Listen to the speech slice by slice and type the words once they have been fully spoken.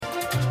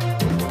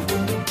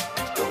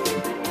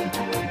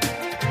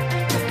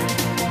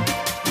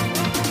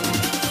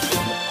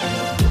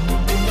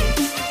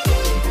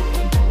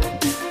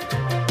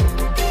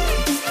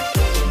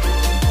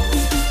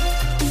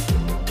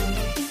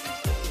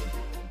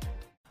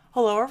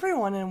Hello,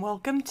 everyone, and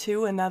welcome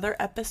to another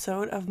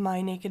episode of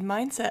My Naked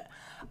Mindset.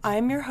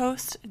 I'm your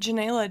host,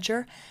 Janae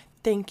Ledger.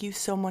 Thank you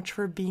so much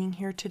for being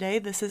here today.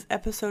 This is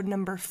episode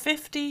number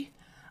 50.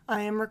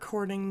 I am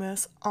recording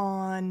this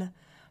on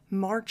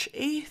March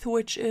 8th,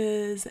 which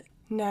is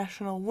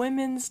National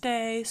Women's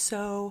Day.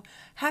 So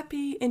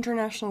happy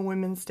International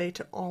Women's Day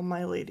to all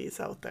my ladies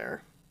out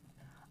there.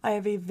 I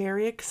have a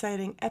very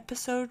exciting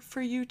episode for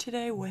you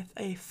today with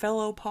a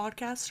fellow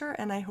podcaster,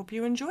 and I hope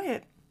you enjoy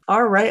it.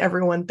 All right,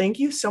 everyone. Thank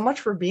you so much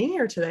for being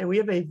here today. We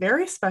have a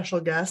very special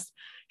guest.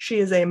 She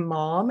is a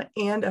mom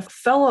and a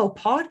fellow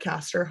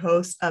podcaster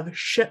host of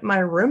Shit My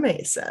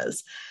Roommate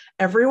Says.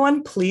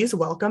 Everyone, please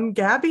welcome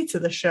Gabby to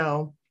the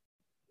show.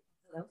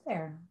 Hello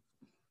there.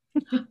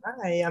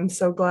 Hi, I'm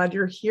so glad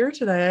you're here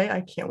today.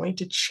 I can't wait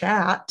to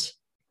chat. It's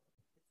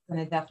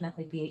going to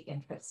definitely be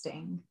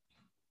interesting.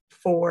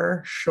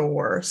 For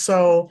sure.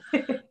 So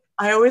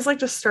I always like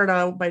to start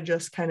out by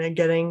just kind of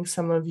getting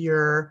some of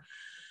your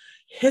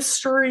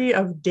history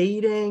of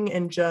dating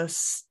and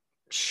just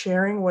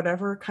sharing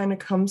whatever kind of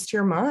comes to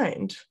your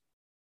mind.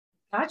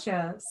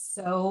 Gotcha.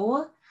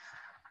 So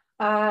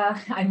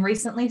I'm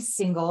recently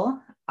single.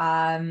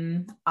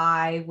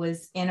 I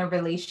was in a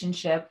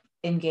relationship,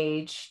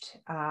 engaged,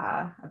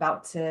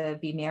 about to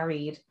be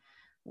married.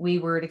 We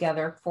were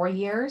together 4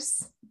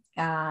 years.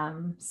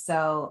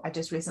 So I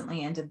just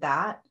recently ended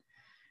that.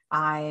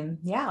 I'm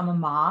a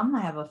mom.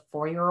 I have a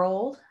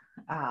 4-year-old.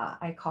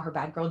 I call her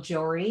Bad Girl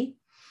Jory.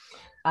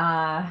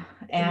 I'm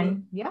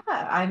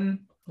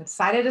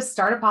excited to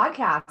start a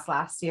podcast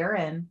last year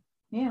and,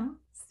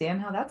 seeing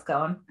how that's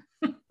going.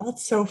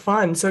 That's so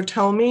fun. So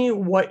tell me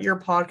what your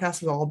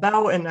podcast is all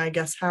about and I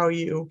guess how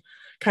you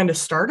kind of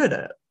started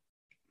it.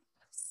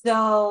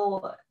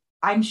 So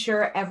I'm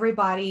sure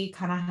everybody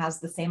kind of has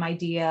the same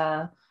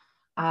idea.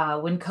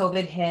 When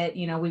COVID hit,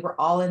 we were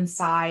all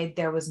inside.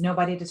 There was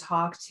nobody to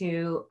talk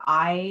to.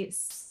 I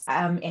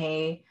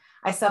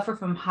suffer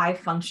from high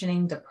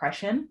functioning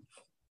depression.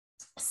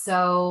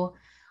 So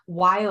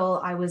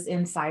while I was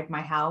inside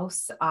my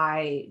house,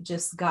 I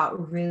just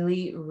got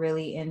really,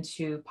 really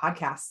into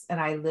podcasts and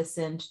I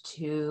listened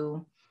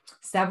to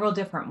several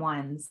different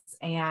ones.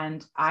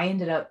 And I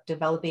ended up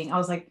developing,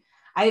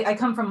 I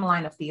come from a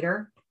line of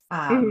theater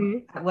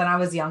when I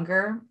was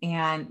younger,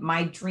 and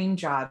my dream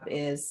job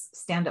is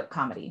stand-up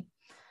comedy.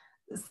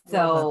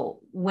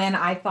 So when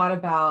I thought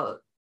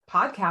about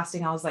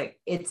podcasting, I was like,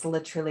 it's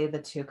literally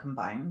the two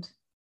combined.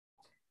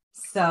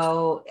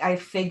 So I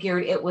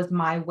figured it was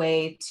my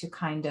way to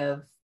kind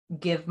of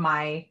give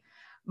my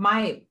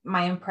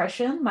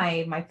impression,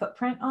 my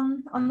footprint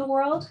on the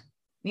world,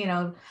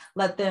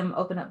 let them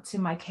open up to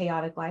my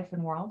chaotic life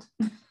and world.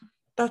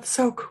 That's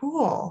so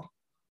cool.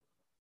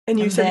 And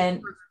you said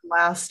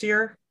last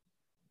year?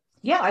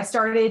 Yeah, I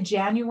started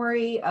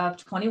January of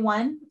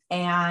 21.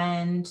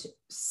 And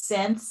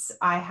since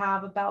I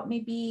have about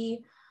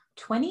maybe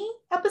 20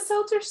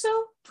 episodes or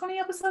so, 20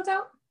 episodes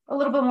out, a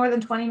little bit more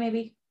than 20,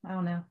 maybe. I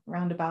don't know,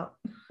 roundabout.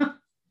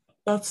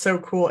 That's so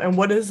cool. And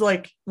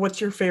what's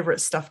your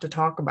favorite stuff to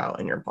talk about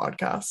in your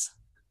podcast?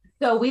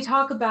 So we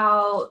talk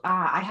about,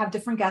 I have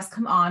different guests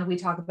come on. We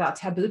talk about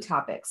taboo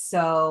topics.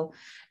 So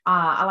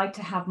I like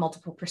to have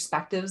multiple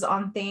perspectives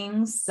on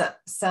things. So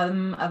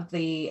some of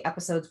the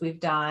episodes we've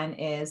done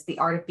is the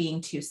art of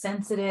being too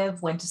sensitive,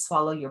 when to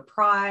swallow your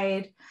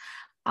pride,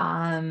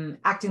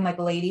 acting like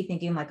a lady,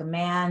 thinking like a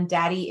man,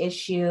 daddy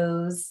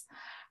issues.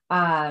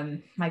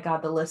 My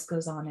God, the list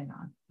goes on and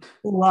on.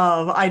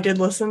 Love. I did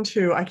listen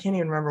to, I can't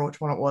even remember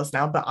which one it was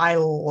now, but I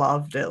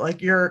loved it.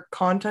 Like your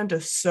content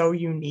is so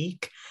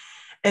unique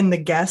and the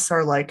guests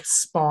are like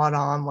spot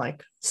on,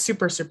 like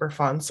super, super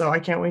fun. So I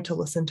can't wait to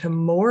listen to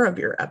more of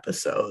your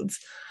episodes.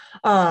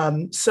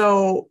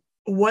 So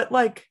what,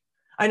 like,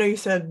 I know you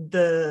said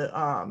the,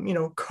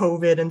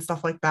 COVID and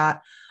stuff like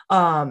that.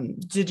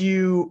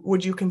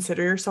 Would you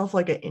consider yourself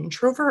like an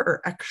introvert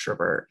or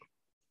extrovert?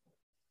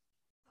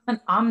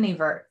 An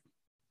omnivert.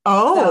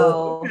 Oh,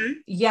 so, okay.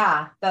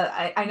 Yeah,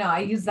 I know I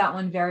use that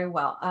one very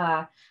well.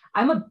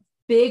 I'm a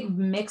big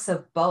mix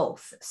of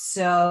both.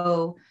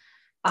 So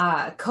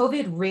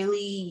COVID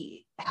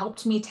really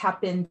helped me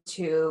tap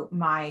into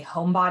my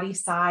homebody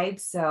side.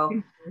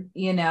 So,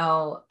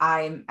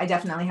 I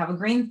definitely have a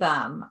green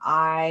thumb.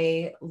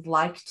 I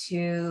like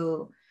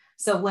to,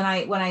 so when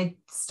I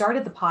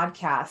started the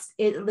podcast,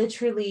 it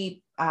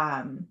literally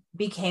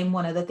became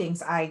one of the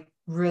things I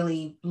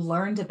really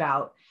learned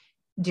about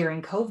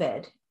during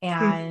COVID.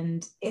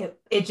 And it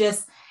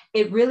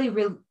really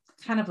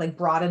kind of like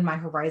broadened my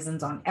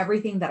horizons on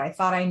everything that I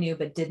thought I knew,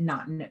 but did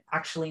not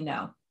actually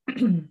know.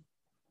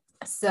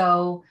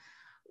 So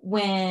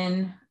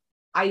when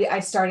I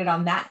started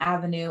on that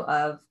avenue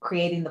of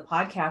creating the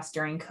podcast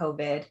during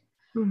COVID,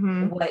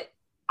 what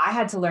I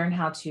had to learn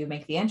how to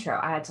make the intro.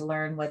 I had to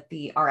learn what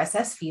the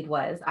RSS feed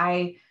was.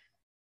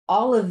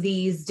 All of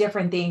these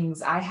different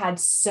things, I had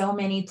so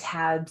many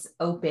tabs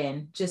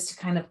open just to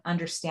kind of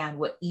understand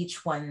what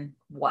each one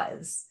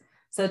was.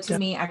 So to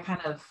me, I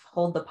kind of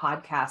hold the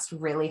podcast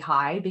really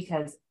high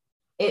because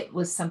it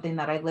was something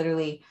that I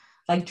literally,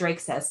 like Drake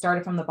says,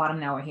 started from the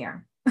bottom, now we're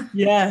here.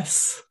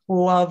 Yes.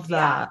 Love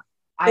Yeah.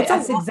 that. It's a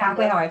That's lot to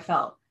exactly how learn. I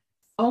felt.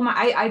 Oh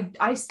my,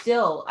 I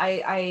still,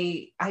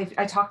 I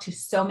talk to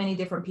so many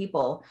different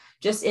people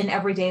just in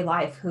everyday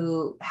life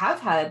who have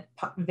had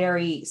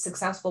very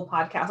successful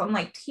podcasts. I'm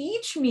like,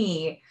 teach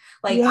me.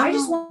 Like, I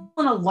just Yeah.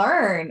 want to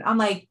learn. I'm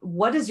like,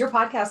 what is your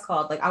podcast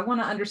called? Like, I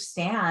want to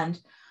understand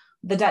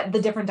the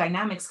different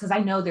dynamics because I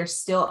know there's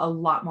still a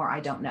lot more I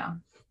don't know.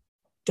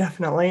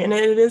 Definitely. And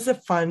it is a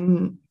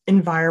fun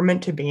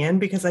environment to be in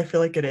because I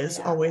feel like it Oh is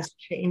yeah, always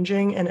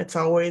changing and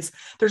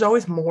there's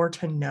always more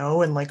to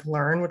know and like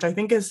learn, which I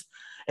think is,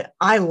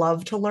 I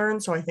love to learn.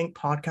 So I think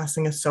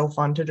podcasting is so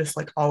fun to just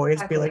like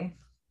always be like exactly.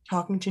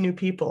 talking to new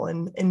people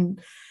and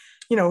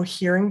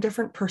hearing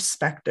different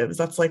perspectives.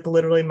 That's like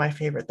literally my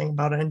favorite thing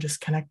about it and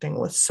just connecting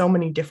with so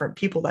many different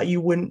people that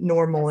you wouldn't Yes.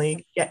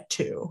 normally get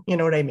to. You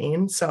know what I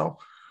mean? So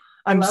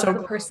I I'm love so the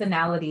glad.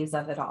 personalities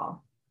of it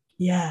all.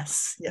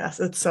 Yes, yes,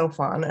 it's so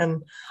fun.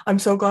 And I'm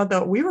so glad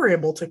that we were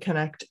able to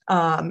connect.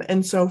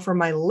 And so for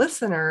my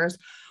listeners,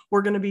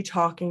 we're going to be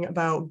talking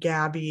about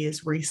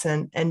Gabby's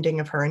recent ending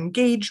of her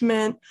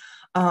engagement.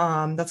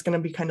 That's going to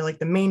be kind of like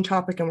the main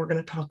topic. And we're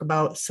going to talk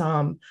about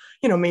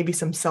maybe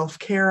some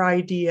self-care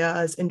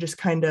ideas and just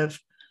kind of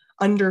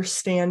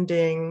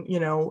understanding,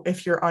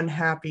 if you're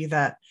unhappy,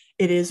 that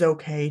it is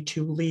okay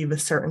to leave a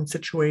certain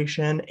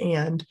situation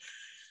and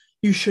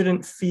you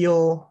shouldn't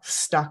feel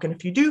stuck. And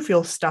if you do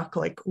feel stuck,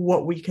 like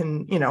what you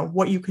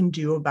can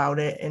do about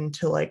it and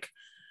to like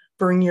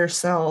bring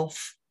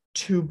yourself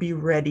to be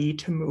ready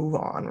to move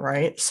on,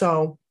 right?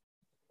 So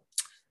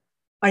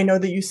I know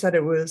that you said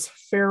it was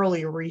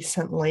fairly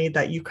recently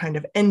that you kind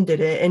of ended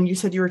it, and you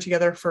said you were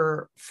together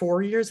for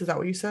 4 years. Is that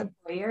what you said?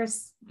 4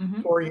 years.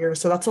 Mm-hmm. 4 years.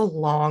 So that's a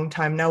long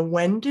time. Now,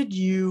 when did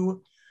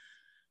you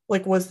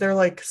like, was there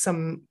like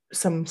some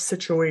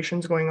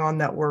situations going on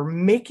that were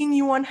making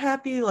you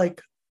unhappy,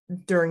 like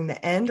during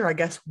the end, or I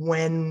guess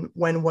when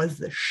was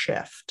the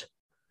shift?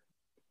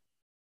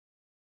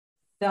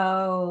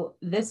 So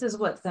this is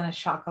what's going to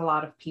shock a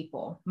lot of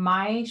people.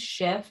 My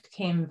shift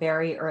came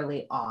very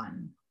early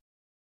on.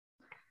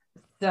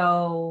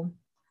 So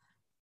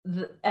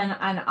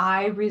and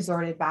I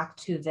resorted back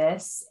to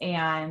this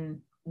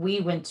and we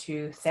went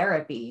to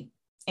therapy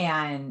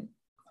and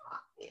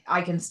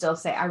I can still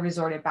say I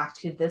resorted back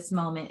to this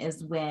moment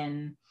is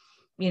when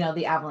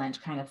the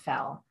avalanche kind of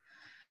fell.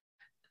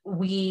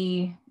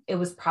 It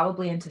was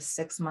probably into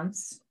 6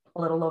 months,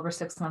 a little over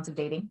 6 months of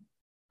dating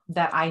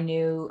that I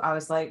knew I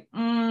was like,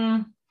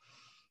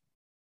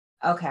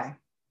 okay,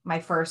 my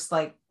first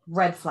like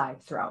red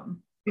flag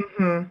thrown.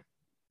 Mm-hmm.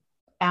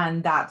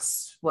 And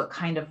that's what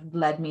kind of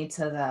led me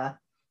to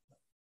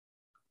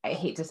I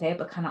hate to say it,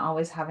 but kind of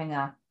always having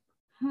a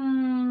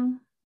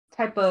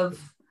type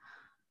of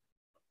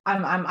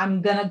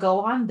I'm gonna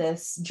go on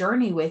this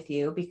journey with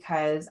you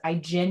because I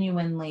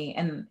genuinely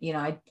and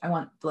I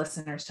want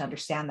listeners to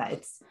understand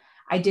that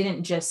I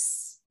didn't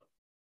just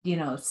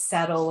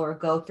settle or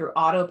go through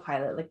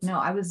autopilot. Like, no,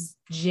 I was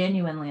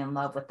genuinely in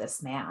love with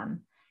this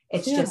man.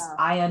 It's just Yeah.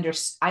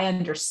 I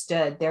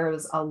understood there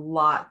was a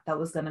lot that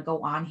was going to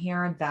go on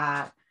here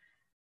that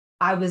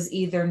I was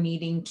either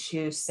needing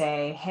to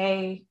say,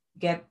 hey,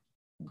 get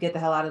the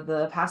hell out of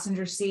the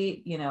passenger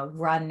seat,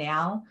 run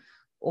now,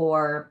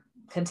 or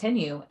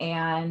continue.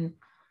 And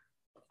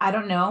I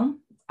don't know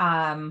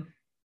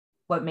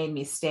what made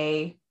me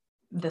stay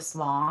this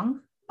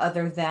long,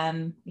 other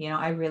than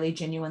I really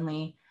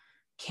genuinely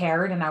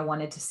cared and I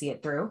wanted to see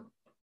it through,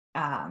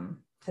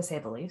 to say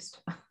the least.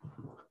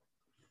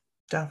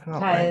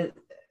 Definitely.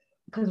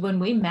 Because when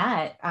we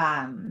met,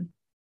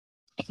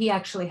 he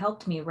actually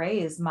helped me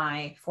raise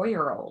my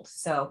 4-year-old.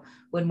 So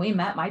when we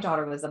met, my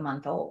daughter was a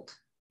month old.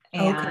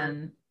 Okay.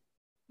 And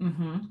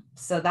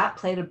so that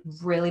played a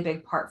really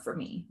big part for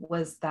me,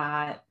 was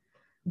that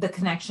the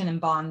connection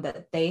and bond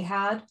that they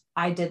had,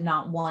 I did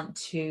not want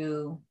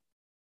to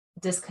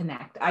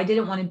disconnect. I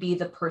didn't want to be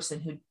the person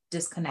who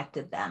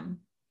disconnected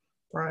them.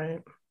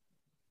 Right.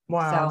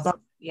 Wow. So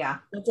yeah,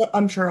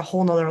 I'm sure a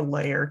whole nother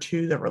layer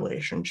to the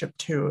relationship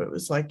too. It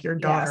was like your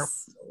daughter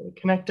yes. was really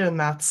connected, and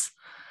that's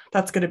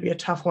going to be a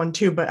tough one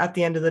too. But at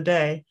the end of the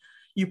day,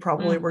 you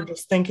probably Mm, were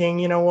just thinking,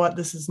 you know what,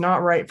 this is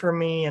not right for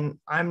me, and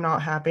I'm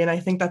not happy. And I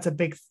think that's a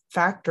big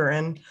factor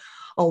in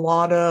a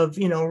lot of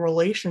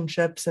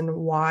relationships and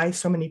why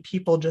so many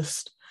people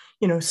just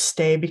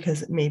stay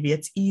because maybe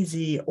it's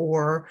easy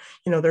or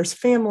there's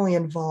family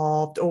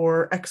involved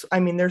I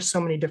mean there's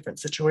so many different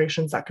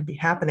situations that could be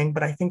happening,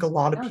 but I think a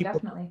lot of no, people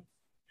definitely.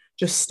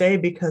 just stay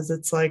because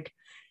it's like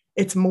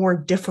it's more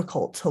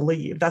difficult to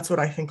leave. That's what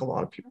I think a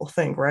lot of people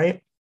think,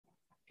 right?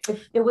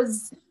 It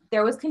was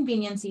there was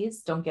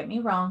conveniences, don't get me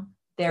wrong.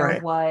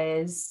 Right.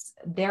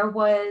 There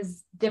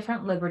was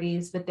different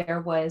liberties, but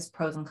there was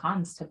pros and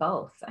cons to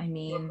both. I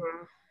mean,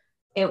 Mhm.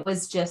 it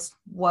was just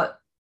what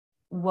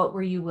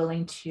were you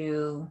willing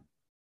to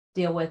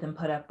deal with and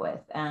put up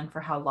with, and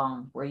for how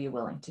long were you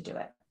willing to do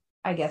it,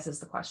 I guess, is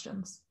the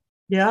questions.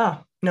 Yeah.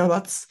 No,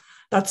 that's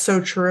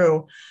so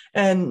true.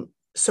 And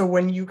so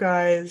when you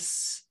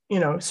guys,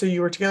 so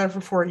you were together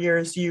for 4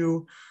 years,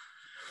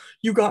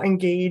 you got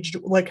engaged,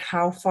 like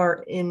how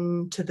far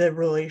into the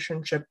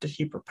relationship did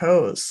he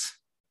propose?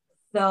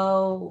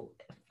 So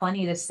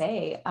funny to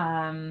say.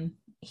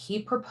 He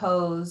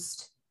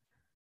proposed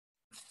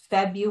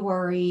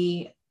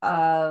February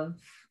of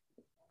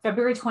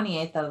February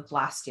 28th of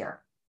last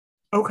year.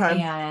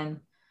 Okay. And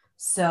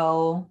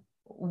so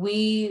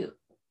we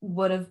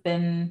would have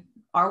been,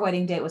 our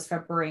wedding date was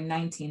February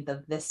 19th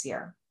of this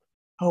year.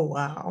 Oh,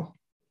 wow.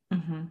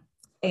 Mm-hmm.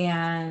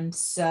 And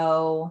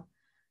so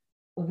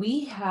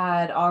we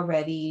had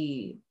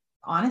already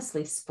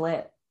honestly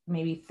split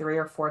maybe 3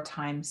 or 4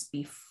 times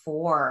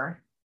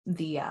before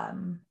the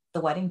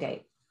wedding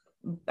date.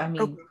 I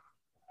mean, Okay.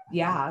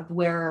 yeah,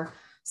 where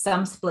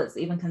some splits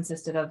even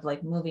consisted of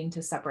like moving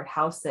to separate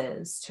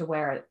houses to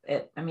where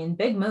I mean,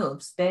 big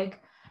moves, big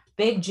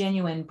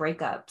genuine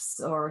breakups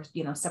or,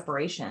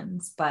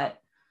 separations, but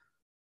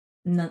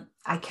no,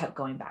 I kept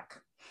going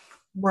back.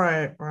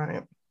 Right,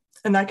 right.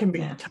 And that can be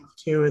Yeah. tough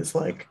too, is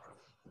like,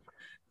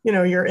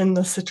 you're in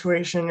the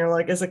situation, you're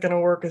like, is it going to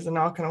work? Is it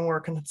not going to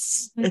work? And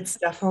it's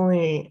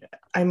definitely,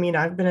 I mean,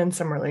 I've been in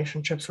some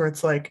relationships where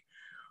it's like,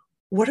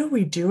 what are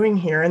we doing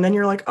here? And then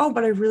you're like, oh,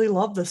 but I really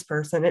love this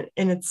person.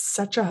 And it's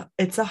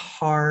a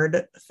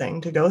hard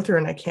thing to go through.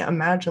 And I can't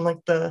imagine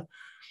like the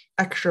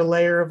extra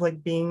layer of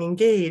like being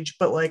engaged.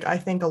 But like, I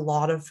think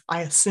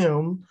I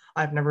assume,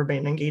 I've never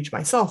been engaged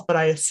myself, but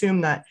I assume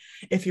that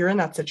if you're in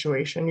that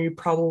situation, you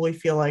probably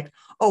feel like,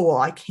 oh, well,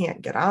 I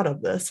can't get out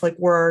of this. Like,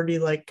 we're already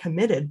like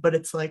committed. But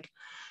it's like,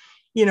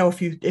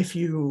 if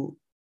you,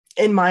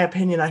 in my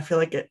opinion, I feel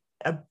like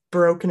a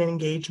broken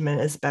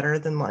engagement is better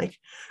than like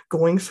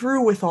going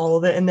through with all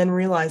of it and then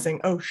realizing,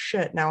 oh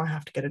shit, now I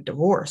have to get a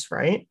divorce,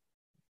 right?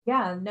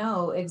 Yeah,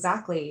 no,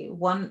 exactly.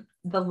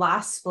 The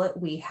last split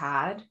we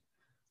had,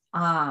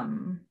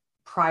 um,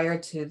 prior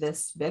to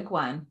this big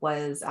one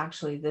was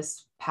actually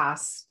this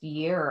past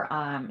year,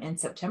 in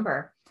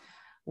September,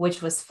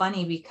 which was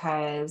funny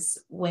because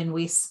when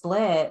we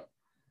split,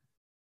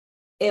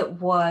 it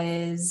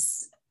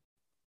was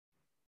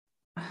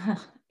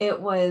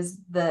it was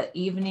the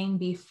evening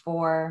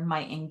before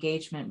my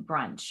engagement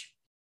brunch.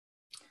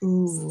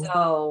 Ooh.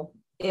 So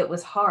it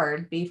was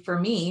hard for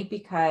me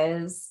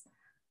because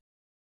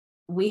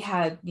we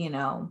had,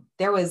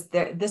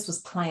 this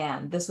was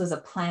planned. This was a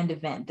planned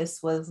event.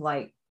 This was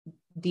like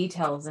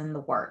details in the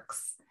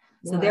works.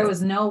 So there Right.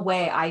 was no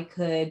way I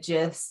could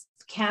just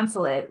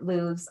cancel it,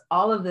 lose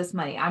all of this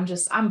money.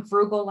 I'm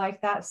frugal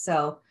like that.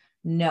 So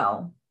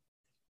no,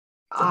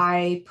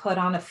 I put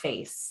on a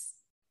face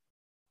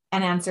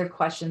and answered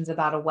questions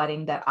about a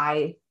wedding that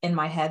I, in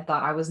my head,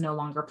 thought I was no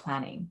longer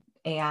planning.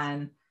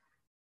 And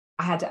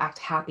I had to act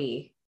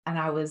happy. And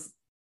I was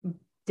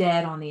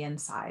dead on the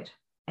inside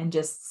and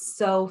just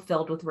so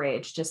filled with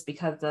rage just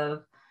because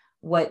of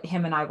what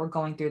him and I were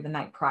going through the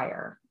night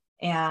prior.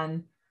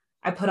 And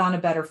I put on a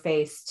better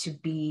face to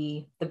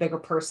be the bigger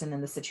person in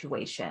the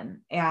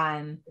situation.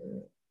 And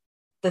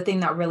the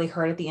thing that really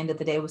hurt at the end of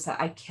the day was that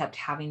I kept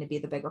having to be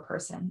the bigger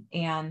person.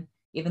 And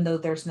even though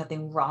there's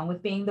nothing wrong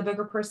with being the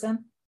bigger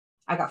person,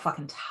 I got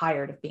fucking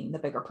tired of being the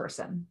bigger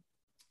person.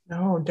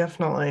 No,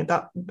 definitely.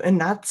 That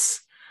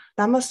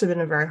must have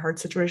been a very hard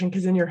situation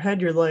because in your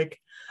head you're like,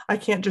 I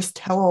can't just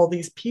tell all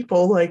these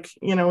people like,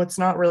 it's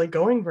not really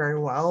going very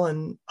well.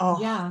 And oh,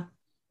 Yeah.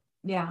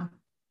 Yeah.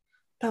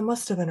 that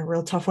must have been a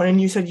real tough one.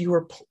 And you said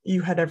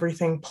you had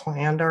everything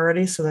planned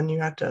already, so then you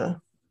had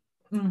to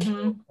Mm-hmm.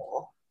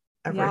 cancel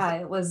Yeah,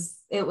 everything. it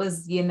was,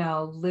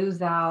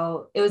 lose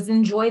out. It was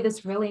enjoy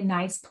this really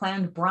nice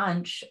planned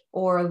brunch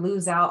or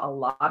lose out a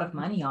lot of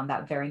money on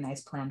that very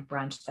nice planned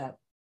brunch that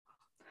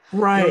you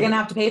were Right. gonna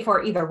have to pay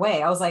for either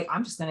way. I was like,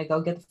 I'm just gonna go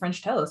get the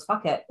French toast.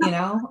 Fuck it.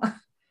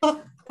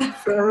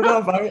 Fair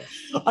enough. I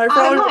I'm probably would have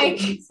done like,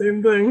 the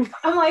same thing.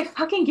 I'm like,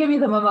 fucking give me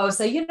the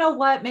mimosa. You know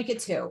what? Make it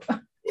two.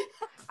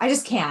 I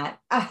just can't.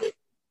 I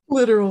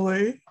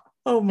Literally.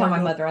 Oh tell my my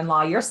God.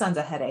 mother-in-law, your son's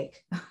a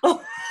headache.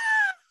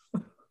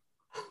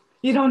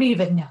 You don't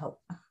even know.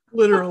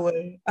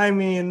 Literally. I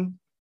mean,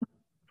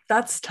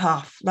 that's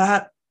tough.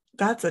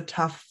 That's a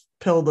tough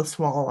pill to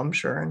swallow, I'm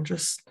sure. And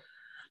just,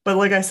 but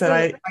like I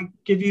said, It, I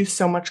give you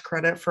so much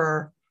credit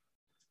for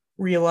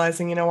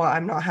realizing, you know what,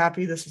 I'm not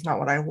happy. This is not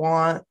what I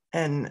want.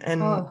 And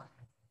oh,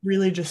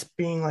 really just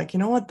being like, you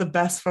know what, the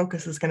best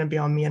focus is going to be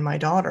on me and my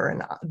daughter.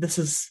 And this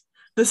is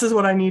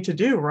what I need to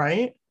do,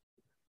 right?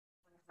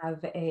 I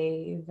have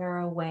a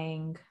Vera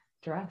Wang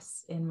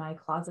dress in my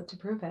closet to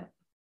prove it.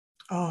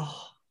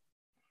 Oh,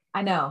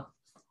 I know.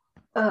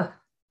 Ugh.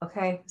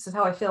 Okay. This is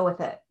how I feel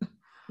with it.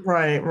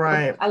 right,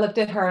 right. I looked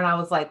at her and I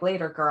was like,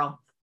 later, girl.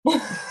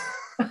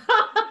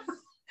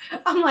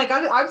 I'm like,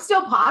 I'm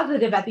still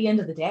positive at the end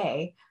of the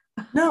day.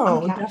 I'm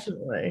No, cash.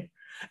 definitely.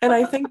 And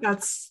I think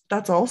that's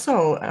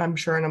also, I'm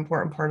sure, an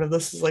important part of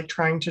this is like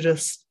trying to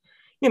just,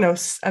 and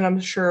I'm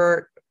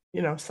sure,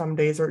 some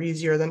days are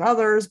easier than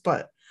others,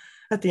 but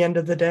at the end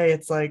of the day,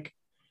 it's like,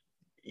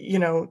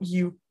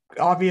 you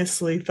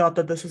obviously thought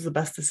that this was the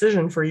best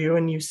decision for you,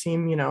 and you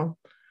seem,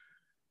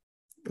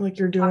 like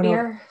you're doing all,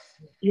 Happier.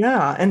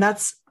 yeah. And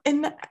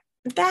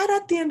that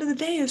at the end of the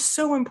day is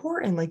so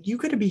important. Like, you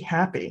got to be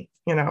happy,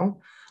 you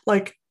know?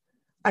 Like,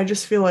 I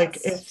just feel like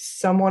Yes. if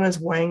someone is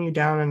weighing you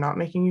down and not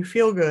making you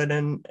feel good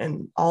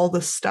and all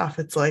this stuff,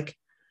 it's like,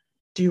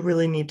 do you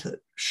really need to,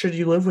 should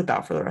you live with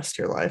that for the rest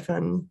of your life?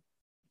 And,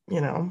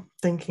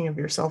 thinking of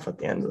yourself at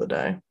the end of the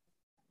day.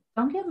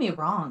 Don't get me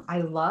wrong.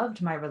 I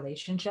loved my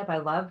relationship. I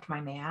loved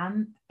my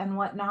man and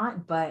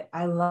whatnot, but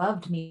I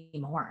loved me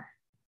more.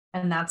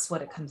 And that's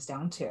what it comes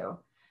down to.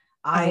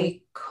 I,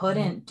 I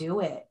couldn't do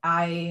it.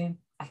 I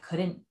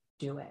couldn't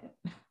do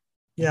it.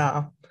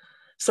 yeah.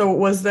 So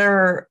was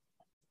there,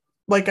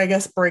 like, I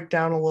guess, break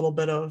down a little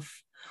bit of,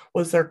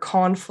 was there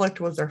conflict?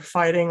 Was there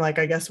fighting? Like,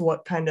 I guess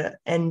what kind of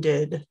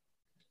ended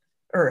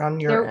or on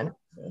your There end?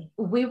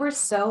 we were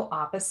so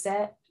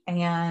opposite,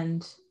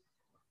 and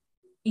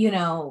you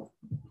know,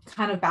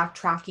 kind of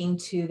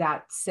backtracking to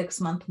that 6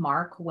 month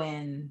mark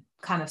when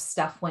kind of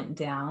stuff went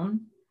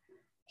down.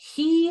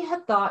 He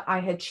had thought I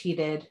had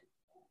cheated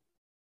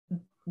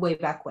way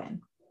back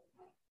when.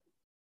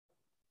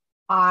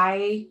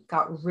 I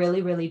got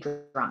really, really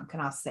drunk,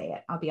 and I'll say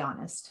it, I'll be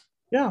honest.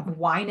 Yeah.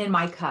 Wine in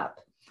my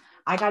cup.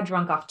 I got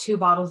drunk off 2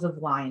 bottles of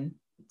wine,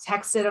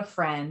 texted a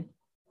friend.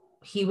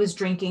 He was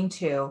drinking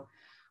too.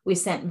 We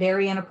sent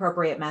very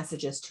inappropriate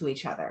messages to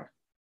each other.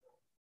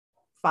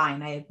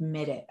 Fine, I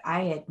admit it.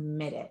 I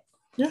admit it.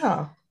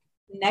 Yeah.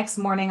 Next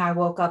morning, I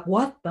woke up,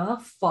 what the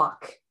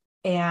fuck?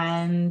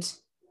 And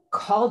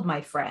called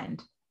my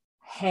friend.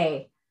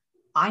 Hey,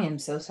 I am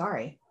so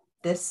sorry.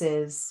 This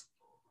is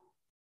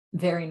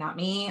very not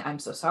me. I'm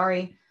so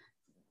sorry.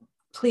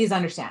 Please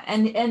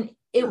understand. And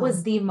it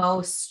was the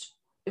most,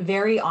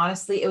 very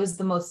honestly, it was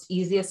the most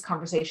easiest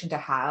conversation to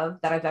have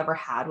that I've ever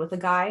had with a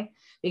guy,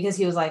 because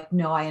he was like,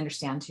 no, I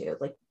understand too.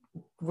 Like,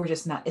 we're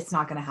just not, it's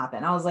not going to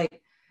happen. I was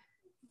like,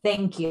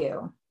 thank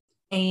you.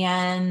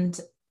 And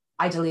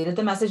I deleted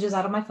the messages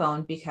out of my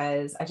phone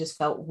because I just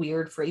felt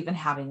weird for even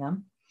having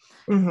them.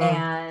 Mm-hmm.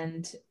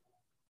 And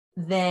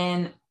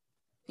then,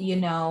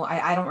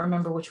 I don't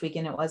remember which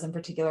weekend it was in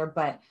particular,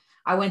 but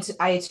I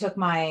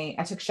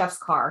took Chef's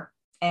car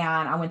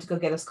and I went to go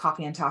get us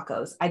coffee and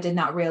tacos. I did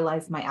not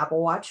realize my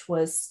Apple Watch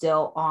was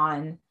still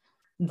on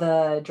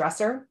the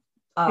dresser,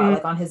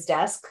 like on his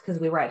desk, because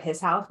we were at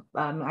his house.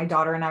 My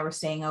daughter and I were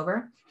staying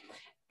over.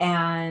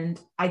 And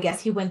I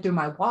guess he went through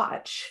my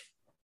watch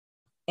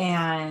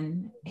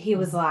and he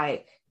was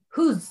like,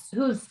 who's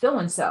so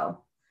and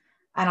so?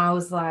 And I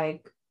was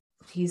like,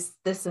 he's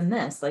this and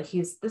this, like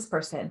he's this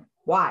person.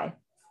 Why?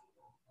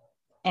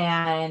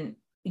 And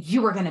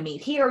you were going to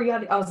meet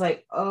here. I was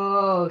like,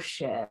 oh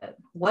shit.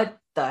 What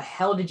the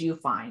hell did you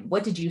find?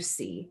 What did you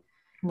see?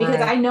 Because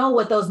Right. I know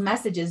what those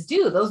messages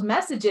do. Those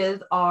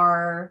messages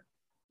are,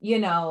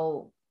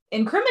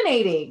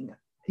 incriminating.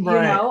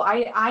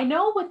 Right. I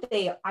know what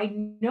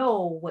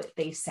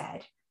they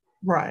said.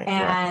 Right. Right.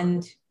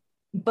 And,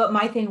 but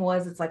my thing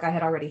was, it's like I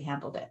had already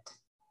handled it.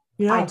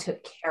 I Yeah.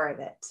 took care of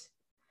it.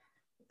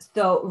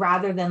 So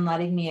rather than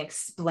letting me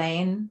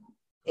explain,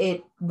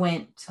 it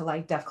went to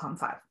like DEFCON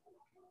 5.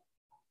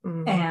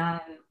 Mm.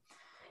 And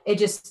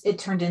it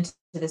turned into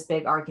this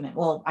big argument.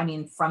 Well, I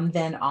mean, from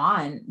then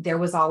on, there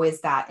was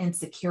always that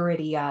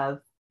insecurity of,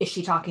 is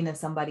she talking to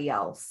somebody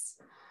else?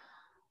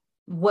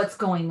 What's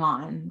going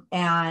on?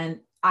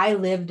 And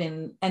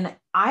and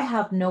I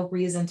have no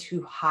reason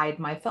to hide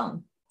my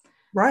phone, but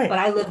Right.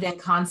 I lived in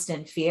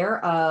constant fear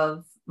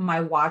of my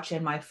watch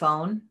and my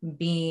phone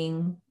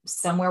being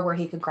somewhere where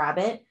he could grab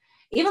it.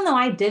 Even though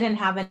I didn't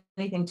have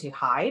anything to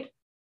hide,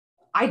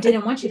 I It's,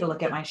 didn't want you to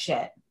look at my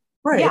shit.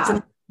 right. It's Yeah,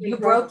 an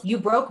you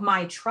broke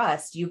my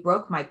trust. You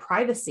broke my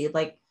privacy.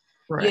 Like,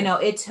 right.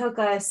 it took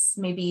us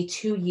maybe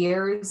 2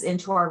 years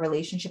into our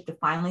relationship to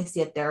finally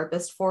see a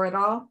therapist for it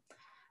all.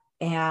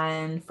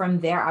 And from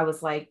there, I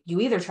was like,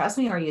 you either trust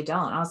me or you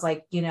don't. I was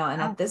like, and Yeah.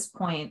 at this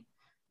point,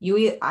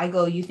 you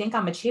think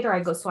I'm a cheater?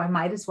 I go, so I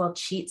might as well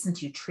cheat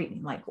since you treat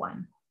me like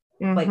one.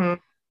 Like, Mm-hmm.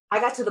 I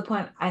got to the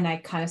point and I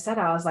kind of said,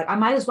 I was like, I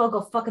might as well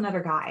go fuck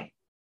another guy.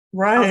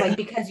 I was like, Right.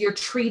 because you're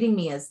treating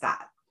me as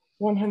that.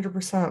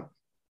 100%.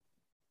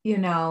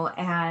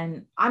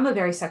 And I'm a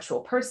very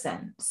sexual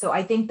person. So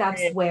I think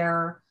that's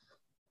where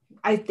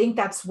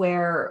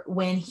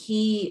when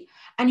he,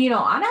 and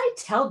I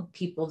tell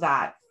people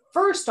that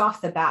first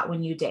off the bat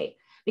when you date,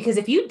 because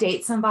if you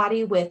date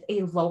somebody with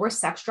a lower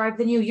sex drive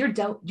than you,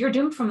 you're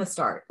doomed from the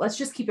start. Let's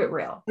just keep it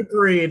real.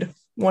 Agreed.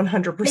 Thank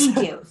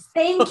 100%. you.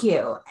 Thank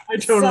you. I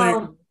totally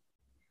agree. So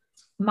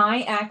my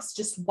ex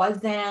just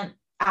wasn't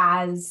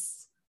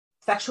as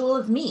sexual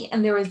as me,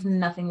 and there was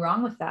nothing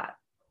wrong with that.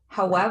 Right.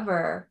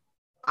 However,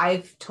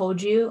 I've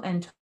told you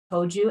and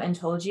told you and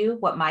told you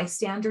what my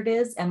standard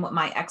is and what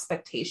my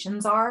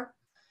expectations are.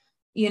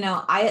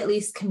 I at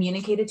least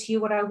communicated to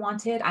you what I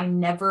wanted. I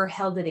never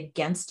held it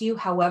against you.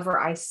 However,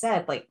 I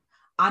said, like,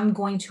 I'm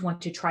going to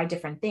want to try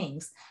different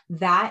things.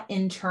 That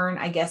in turn,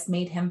 I guess,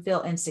 made him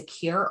feel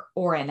insecure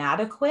or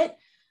inadequate,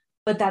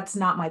 but that's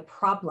not my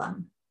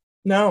problem.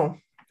 No.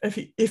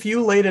 If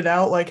you laid it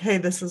out like, hey,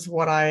 this is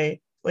what I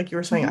like you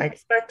were saying, I Mhm.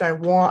 expect, I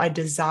want, I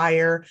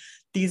desire,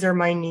 these are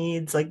my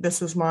needs, like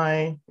this is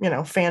my,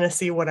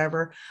 fantasy,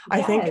 whatever.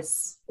 I think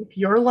Yes. if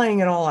you're laying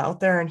it all out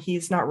there and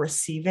he's not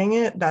receiving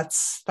it, that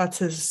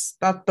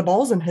the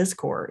ball's in his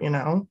court.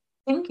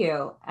 Thank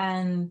you.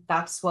 And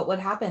that's what would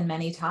happen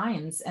many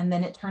times. And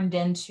then it turned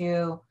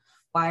into,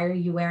 why are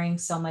you wearing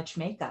so much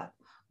makeup?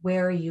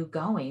 Where are you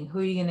going? Who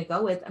are you going to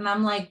go with? And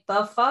I'm like,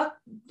 the fuck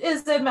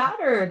does it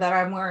matter that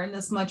I'm wearing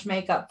this much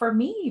makeup for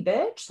me,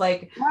 bitch?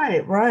 Like,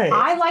 Right, right.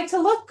 I like to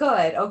look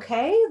good.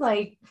 Okay.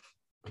 Like,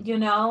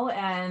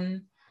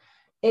 and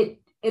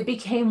it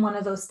became one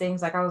of those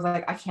things. Like, I was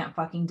like, I can't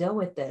fucking deal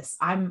with this.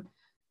 I'm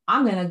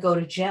going to go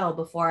to jail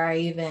before I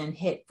even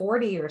hit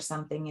 40 or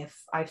something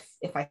if I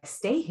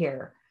stay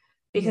here,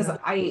 because Yeah.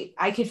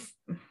 I could.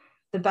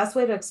 The best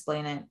way to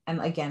explain it,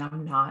 and again,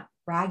 I'm not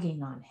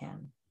ragging on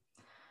him.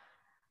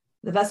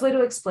 The best way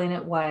to explain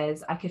it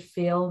was, I could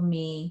feel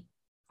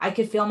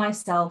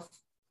myself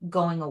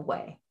going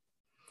away.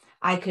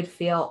 I could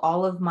feel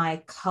all of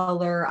my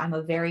color. I'm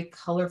a very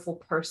colorful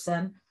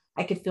person.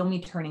 I could feel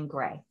me turning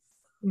gray.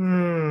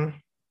 Mm.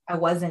 I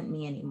wasn't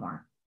me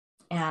anymore.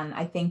 And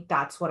I think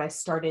that's what I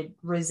started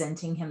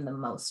resenting him the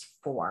most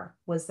for,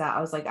 was that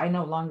I was like, I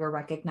no longer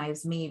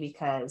recognize me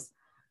because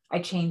I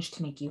changed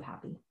to make you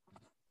happy.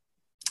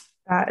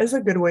 That is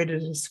a good way to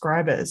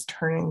describe it, as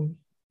turning,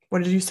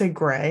 what did you say,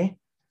 gray?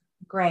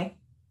 Gray.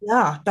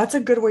 Yeah, that's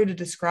a good way to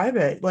describe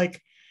it.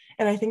 Like,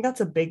 and I think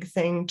that's a big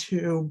thing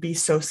to be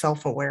so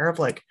self-aware of,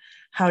 like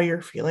how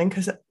you're feeling.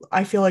 Cause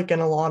I feel like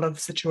in a lot of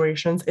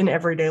situations in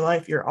everyday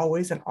life, you're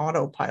always an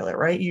autopilot,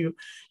 right? You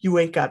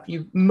wake up,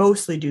 you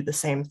mostly do the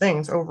same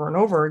things over and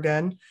over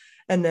again.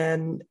 And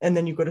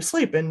then you go to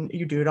sleep and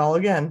you do it all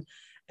again.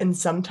 And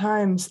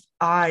sometimes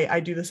I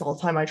do this all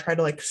the time. I try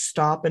to like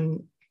stop,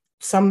 and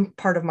some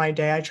part of my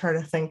day, I try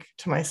to think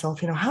to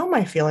myself, how am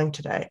I feeling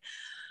today?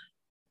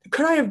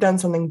 Could I have done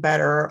something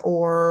better?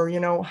 Or,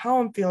 how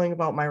I'm feeling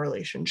about my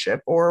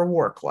relationship or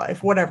work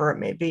life, whatever it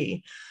may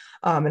be.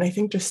 And I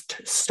think just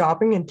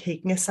stopping and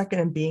taking a second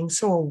and being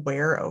so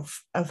aware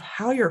of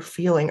how you're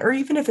feeling, or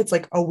even if it's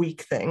like a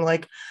week thing,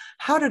 like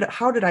how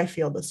did I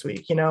feel this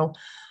week?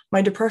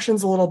 My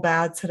depression's a little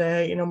bad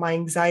today. My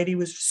anxiety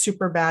was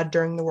super bad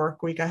during the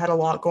work week. I had a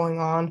lot going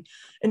on,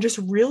 and just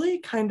really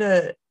kind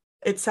of,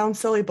 it sounds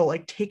silly, but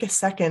like take a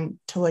second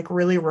to like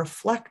really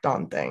reflect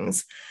on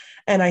things.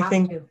 And I Have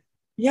think, to.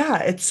 yeah,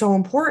 it's so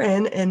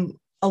important. And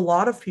a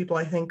lot of people,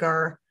 I think,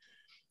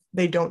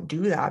 they don't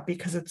do that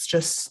because it's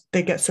just,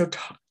 they get so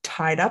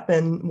tied up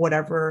in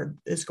whatever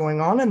is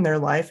going on in their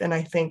life. And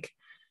I think,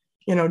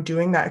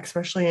 doing that,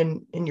 especially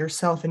in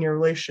yourself, in your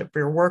relationship,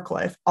 your work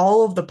life,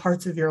 all of the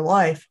parts of your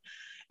life,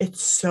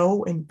 it's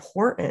so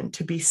important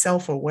to be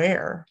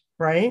self-aware,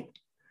 right?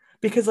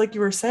 Because like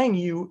you were saying,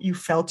 you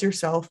felt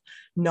yourself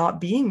not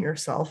being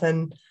yourself.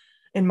 And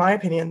in my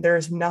opinion,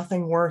 there's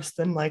nothing worse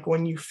than like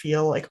when you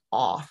feel like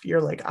off.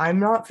 You're like, I'm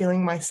not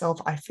feeling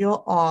myself, I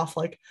feel off,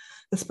 like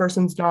this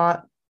person's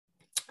not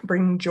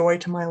bringing joy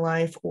to my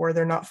life, or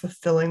they're not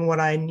fulfilling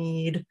what I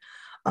need.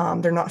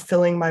 They're not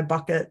filling my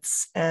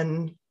buckets,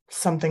 and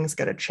something's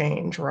going to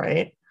change,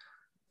 right?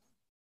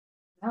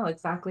 No,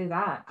 exactly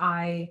that.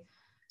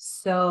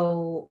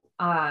 So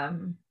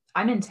I'm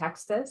in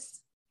Texas,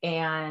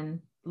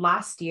 and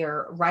last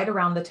year, right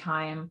around the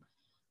time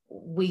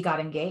we got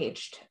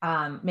engaged,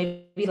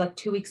 maybe like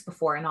 2 weeks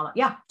before, and all that.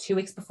 Yeah, 2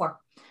 weeks before.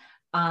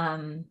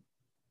 Um,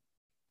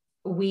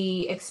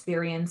 we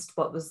experienced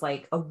what was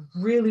like a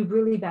really,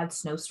 really bad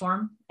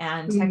snowstorm,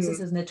 and Texas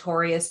Mm, is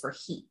notorious for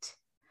heat.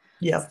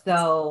 yep.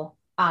 So,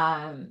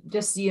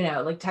 just,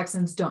 like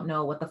Texans don't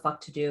know what the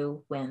fuck to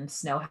do when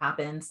snow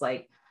happens.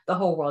 Like, the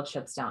whole world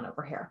shuts down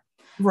over here.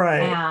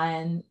 Right.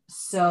 And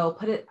so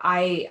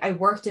I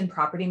worked in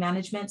property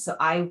management. So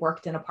I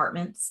worked in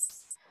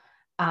apartments.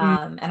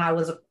 Mm, And I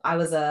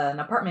was an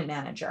apartment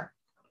manager.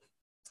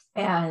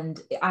 And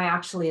I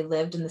actually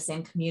lived in the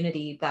same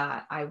community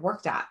that I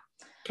worked at.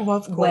 oh,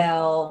 that's cool.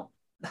 Well,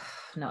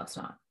 no, it's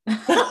not.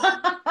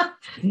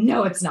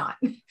 No, it's not.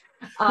 Maybe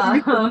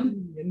Um,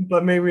 convenient,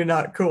 but maybe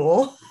not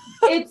cool.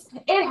 it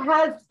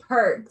has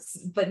perks,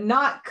 but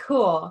not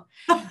cool.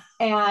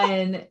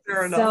 And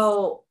Fair enough.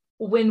 so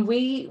when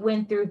we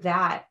went through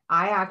that,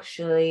 I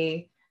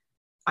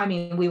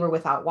mean, we were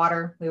without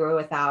water, we were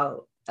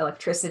without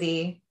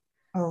electricity.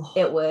 Oh,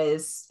 It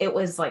was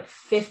like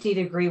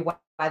 50-degree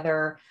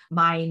weather.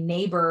 My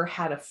neighbor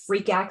had a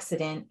freak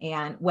accident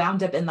and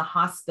wound up in the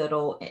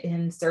hospital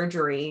in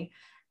surgery,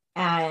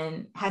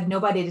 and had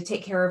nobody to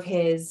take care of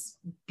his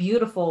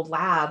beautiful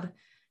lab.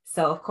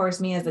 So of course,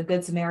 me as a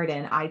good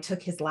Samaritan, I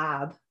took his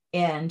lab,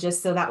 and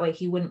just so that way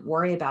he wouldn't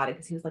worry about it,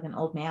 because he was like an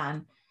old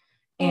man.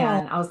 oh,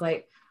 And I was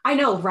like, I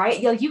know, right?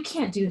 You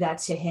can't do that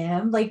to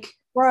him. Like,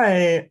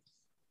 right.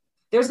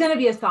 there's going to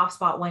be a soft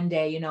spot one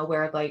day,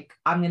 where like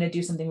I'm going to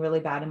do something really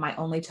bad, and my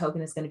only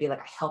token is going to be like,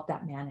 I helped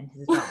that man and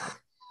his dog.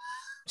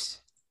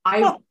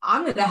 I'm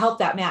going to help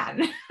that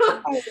man.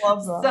 I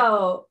love that.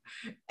 So,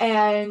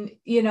 and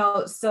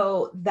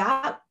so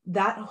that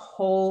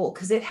whole,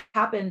 because it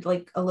happened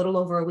like a little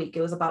over a week.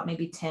 It was about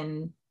maybe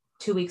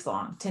 2 weeks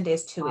long, 10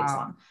 days, 2 weeks Wow.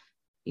 long.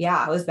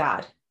 Yeah, it was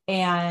bad.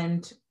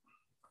 And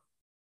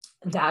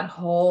that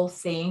whole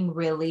thing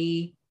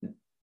really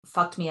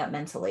fucked me up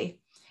mentally.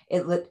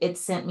 It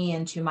sent me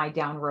into my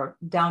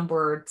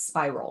downward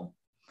spiral.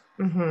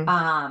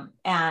 Mm-hmm.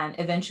 And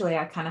eventually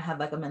I kind of had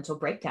like a mental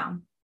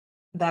breakdown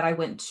that I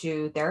went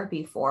to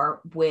therapy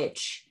for,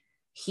 which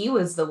he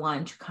was the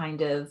one to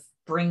kind of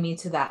bring me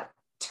to that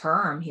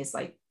term. He's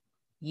like,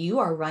 you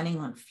are running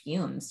on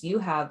fumes. You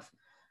have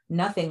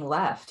nothing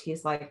left.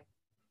 He's like,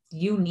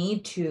 you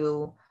need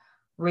to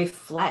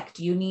reflect.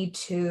 You need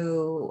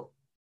to,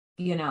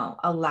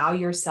 allow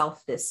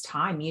yourself this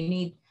time. You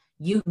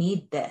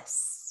need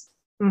this,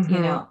 you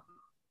Mm-hmm. know.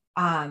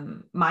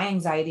 My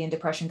anxiety and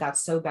depression got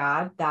so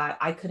bad that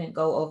I couldn't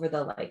go over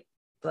the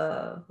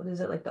what is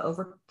it, like the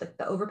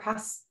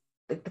overpass,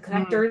 like the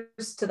Mm.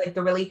 connectors to like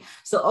the really,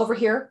 so over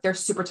here they're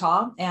super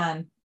tall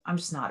and I'm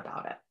just not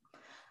about it.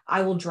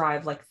 I will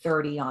drive like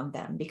 30 on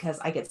them because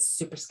I get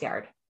super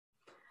scared.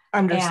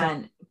 Understand.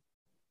 And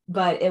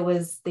but it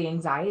was the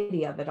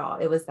anxiety of it all.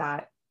 It was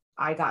that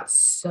I got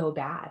so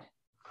bad.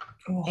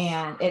 Oh,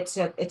 And it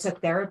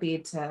took therapy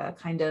to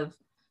kind of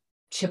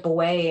chip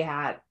away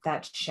at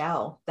that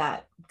shell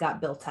that got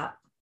built up.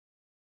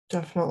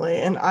 definitely.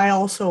 And I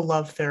also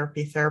love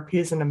therapy. Therapy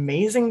is an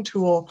amazing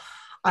tool.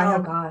 I Oh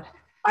have God.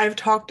 I've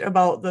talked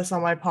about this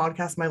on my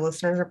podcast. My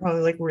listeners are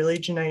probably like, really,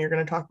 Janae, you're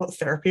going to talk about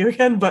therapy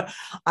again, but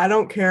I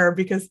don't care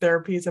because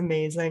therapy is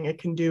amazing. It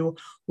can do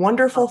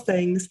wonderful Oh,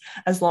 things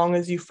as long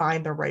as you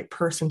find the right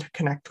person to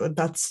connect with.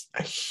 That's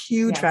a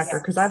huge factor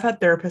yes. because I've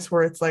had therapists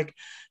where it's like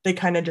they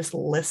kind of just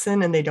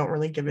listen and they don't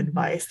really give Mm-hmm.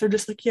 advice. They're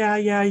just like, yeah,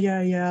 yeah,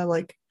 yeah, yeah.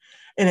 Like,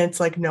 and it's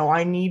like, no,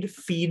 I need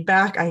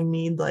feedback. I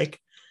need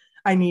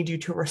you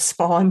to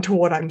respond to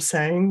what I'm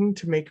saying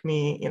to make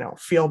me,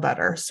 feel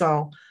better.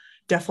 So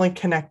definitely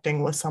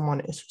connecting with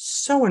someone is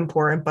so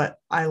important, but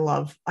I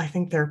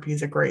think therapy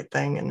is a great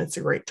thing and it's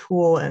a great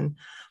tool and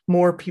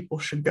more people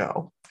should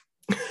go.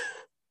 I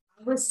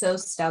was so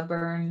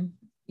stubborn,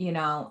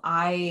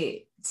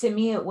 to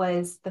me it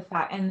was the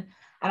fact, and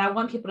I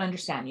want people to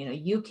understand,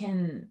 you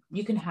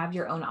can have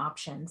your own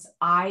options.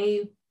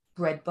 I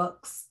read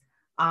books,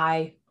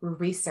 I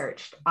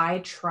researched, I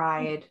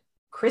tried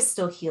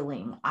crystal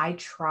healing, I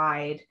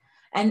tried,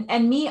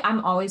 and me,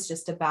 I'm always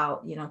just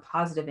about,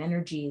 positive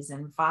energies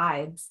and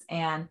vibes.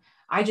 And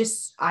I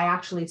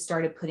actually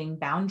started putting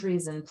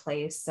boundaries in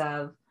place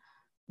of,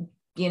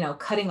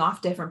 cutting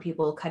off different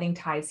people, cutting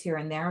ties here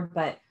and there.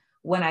 But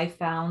when I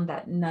found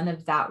that none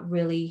of that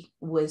really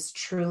was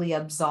truly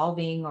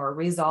absolving or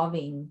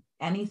resolving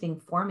anything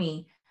for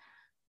me,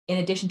 in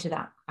addition to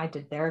that, I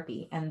did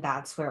therapy. And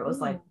that's where it was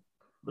like,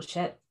 well,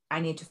 shit, I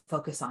need to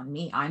focus on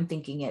me. I'm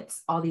thinking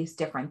it's all these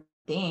different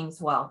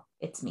things. Well,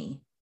 it's me.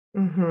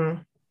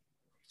 Mm-hmm.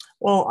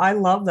 Well, I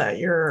love that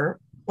you're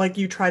like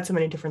you tried so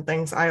many different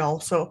things. I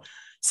also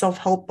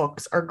self-help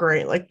books are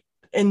great. Like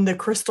in the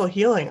crystal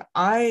healing,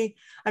 I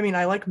mean,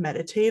 I like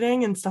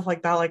meditating and stuff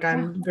like that. Like Yeah.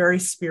 I'm very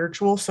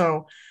spiritual,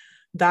 so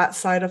that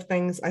side of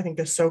things I think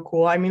is so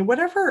cool. I mean,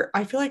 whatever,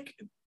 I feel like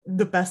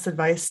the best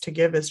advice to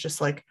give is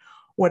just like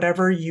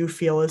whatever you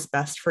feel is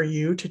best for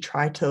you to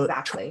try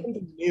Exactly.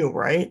 something new,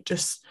 right?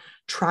 Just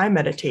try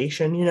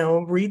meditation,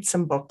 read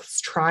some books,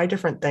 try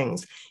different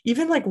things.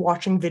 Even like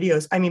watching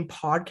videos. I mean,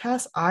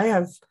 podcasts, I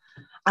have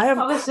I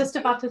was just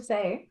about to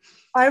say.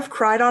 I've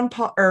cried on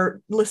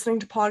or listening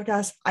to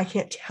podcasts. I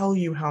can't tell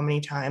you how many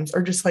times,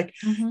 or just like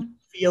Mm-hmm.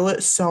 feel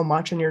it so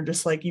much, and you're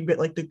just like you get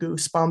like the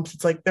goosebumps.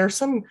 It's like there's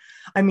some.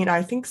 I mean,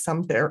 I think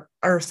some there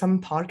are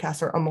some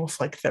podcasts are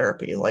almost like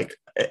therapy. Like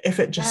if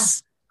it Yeah.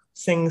 just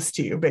sings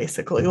to you,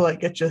 basically,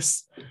 like it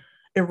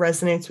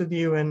resonates with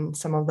you, and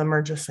some of them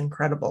are just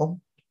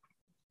incredible.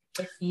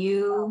 If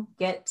you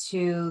get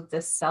to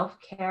the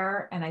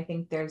self-care, and I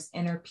think there's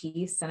inner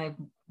peace, and I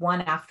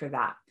one after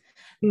that,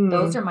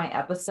 those Mm, are my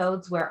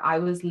episodes where I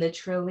was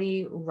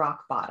literally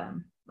rock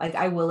bottom. Like,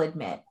 I will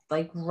admit,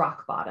 like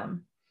rock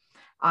bottom.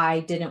 I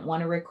didn't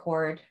want to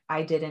record.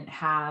 I didn't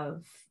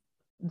have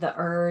the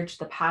urge,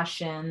 the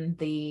passion,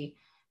 the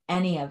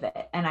any of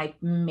it. And I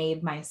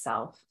made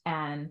myself.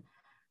 And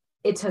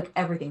it took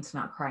everything to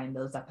not cry in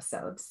those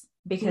episodes,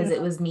 because yeah,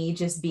 it was me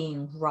just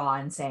being raw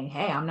and saying,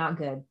 hey, I'm not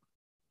good,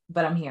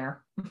 but I'm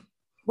here. And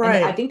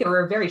I right. think they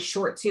were very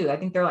short too. I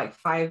think they're like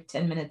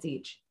 5-10 minutes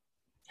each.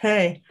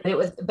 Hey,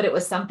 But it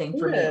was something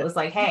for did me. It it. was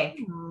like, hey,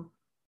 Yeah.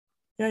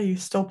 Yeah, you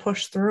still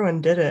pushed through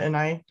and did it.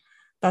 And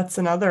that's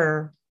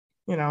another,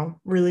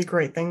 really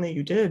great thing that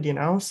you did,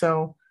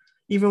 So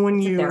even when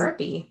it's a you,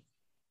 therapy.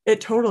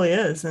 it totally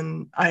is.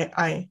 And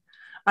I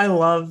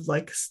love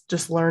like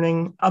just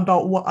learning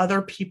about what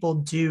other people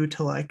do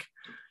to like,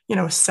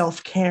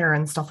 self-care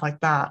and stuff like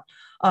that.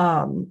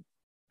 Um,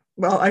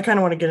 well, I kind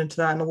of want to get into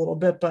that in a little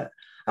bit, but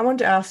I wanted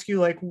to ask you,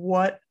 like,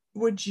 what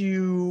would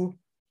you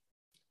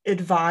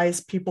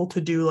advise people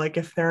to do, like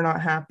if they're not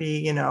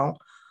happy,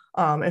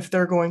 if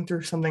they're going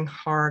through something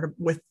hard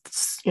with,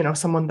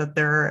 someone that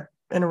they're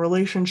in a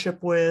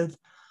relationship with,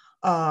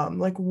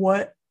 like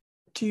what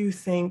do you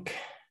think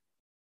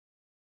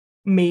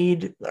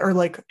made, or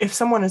like if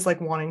someone is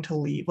like wanting to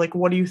leave, like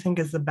what do you think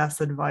is the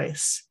best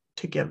advice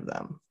to give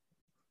them?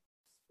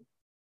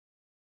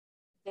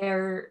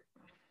 There,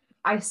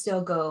 I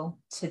still go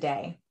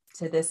today,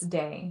 to this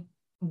day,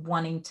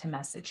 wanting to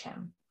message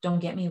him. Don't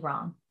get me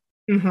wrong.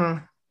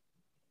 Mm-hmm.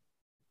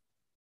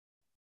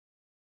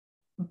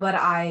 But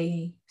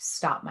I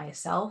stop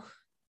myself.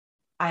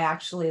 I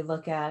actually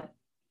look at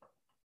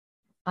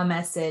a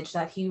message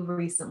that he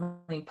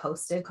recently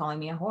posted calling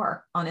me a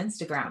whore on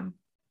Instagram.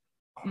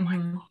 Oh my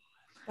Mm-hmm. God,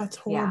 that's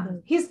Yeah,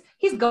 horrible.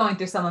 he's going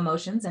through some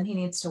emotions and he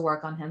needs to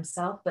work on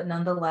himself, but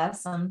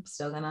nonetheless, I'm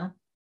still gonna,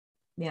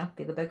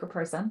 be the bigger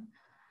person.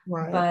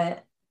 Right.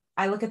 But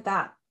I look at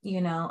that,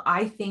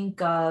 I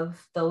think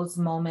of those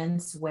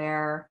moments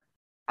where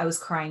I was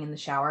crying in the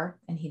shower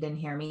and he didn't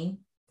hear me.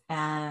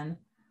 And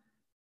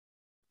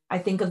I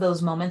think of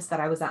those moments that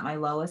I was at my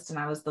lowest and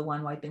I was the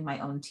one wiping my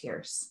own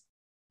tears.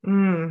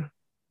 Mm,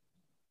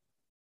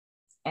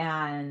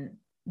 And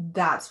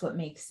that's what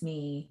makes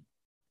me,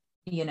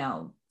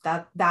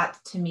 that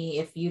to me,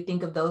 if you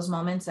think of those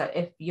moments,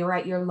 if you're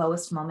at your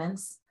lowest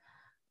moments,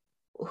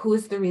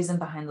 who's the reason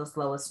behind those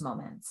lowest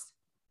moments?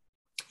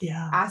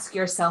 yeah. Ask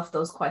yourself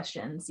those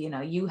questions.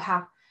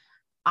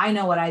 I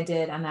know what I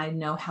did and I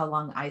know how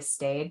long I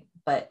stayed,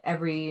 but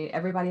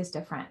everybody's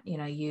different.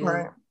 You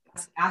Right.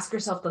 ask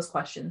yourself those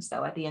questions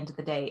though at the end of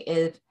the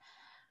day.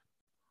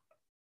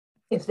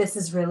 If this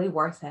is really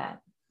worth it.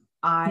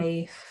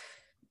 I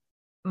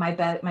my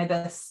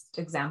best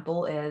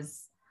example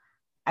is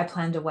I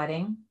planned a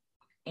wedding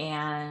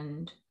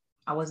and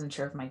I wasn't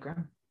sure of my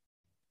groom.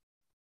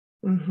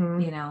 Mm-hmm.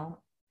 You know,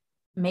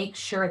 make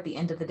sure at the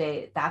end of the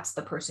day that's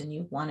the person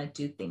you want to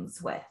do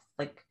things with.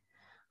 Like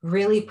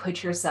really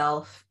put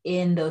yourself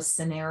in those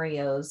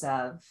scenarios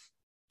of,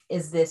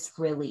 is this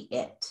really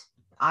it?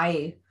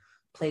 I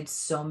played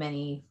so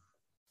many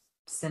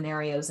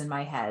scenarios in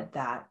my head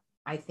that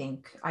I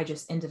think I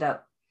just ended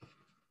up,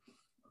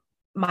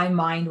 my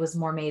mind was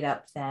more made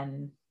up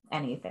than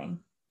anything.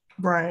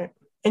 Right.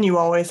 And you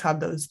always had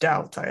those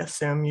doubts, I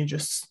assume. You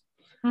just,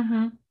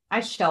 Mm-hmm. I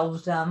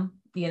shelved them,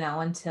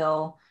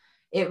 until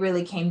it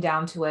really came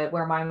down to it,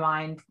 where my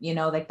mind,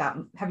 like that.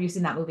 Have you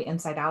seen that movie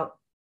Inside Out?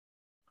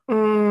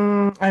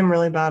 I'm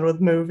really bad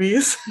with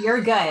movies.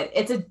 You're good.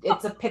 It's a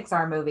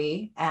Pixar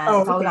movie, and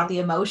Oh, it's all okay. about the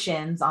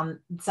emotions on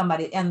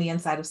somebody and the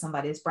inside of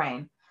somebody's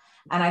brain.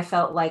 And I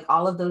felt like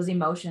all of those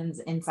emotions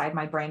inside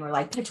my brain were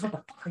like, "Bitch, what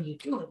the fuck are you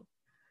doing?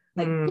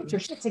 Like, get Mm, your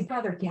shit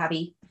together,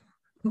 Gabby.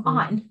 Come mm,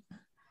 on."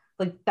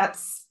 Like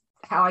that's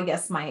how I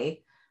guess my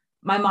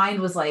mind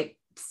was like,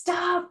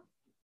 "Stop."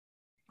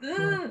 yeah.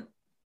 Mm,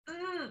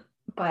 mm.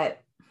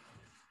 But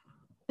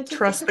it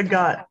Trust the took time.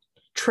 gut.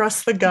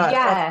 Trust the gut. That's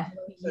Yeah,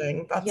 the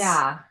thing. That's,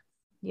 yeah, I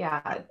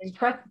yeah. think,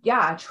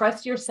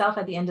 Trust yourself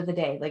at the end of the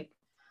day. Like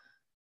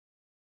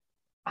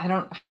I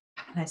don't,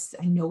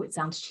 I know it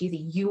sounds cheesy.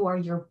 You are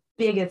your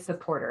biggest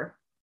supporter.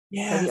 So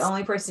the yes,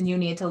 only person you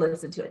need to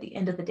listen to at the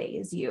end of the day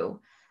is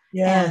you.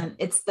 yes. And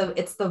it's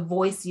the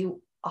voice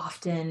you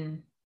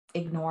often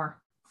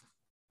ignore.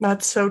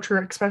 That's so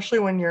true, especially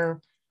when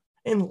you're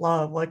in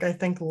love. Like, I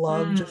think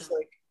love Mm, just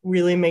like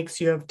really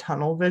makes you have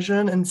tunnel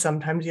vision. And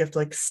sometimes you have to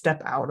like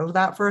step out of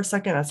that for a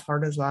second, as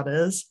hard as that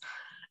is,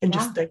 and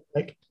just yeah. think,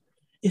 like,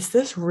 is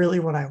this really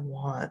what I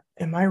want?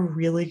 Am I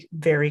really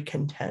very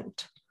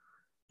content?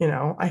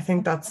 I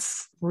think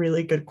that's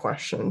really good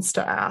questions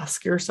to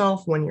ask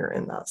yourself when you're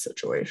in that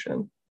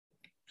situation.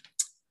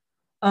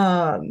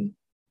 Um,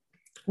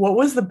 what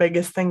was the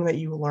biggest thing that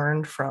you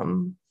learned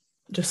from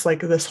just like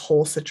this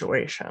whole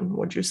situation,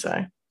 would you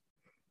say?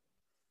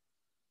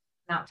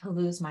 Not to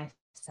lose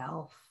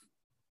myself.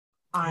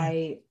 Yeah,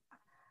 I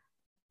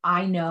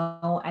I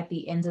know at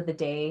the end of the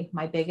day,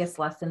 my biggest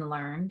lesson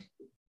learned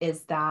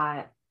is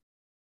that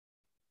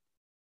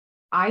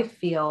I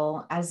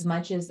feel as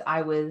much as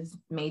I was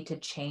made to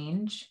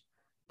change,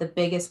 the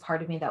biggest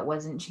part of me that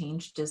wasn't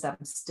changed is that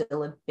I'm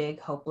still a big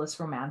hopeless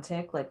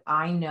romantic. Like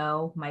I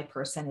know my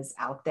person is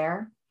out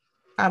there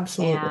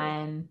absolutely.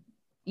 and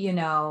you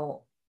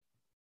know,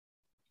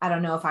 I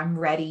don't know if I'm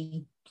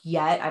ready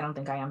yet. I don't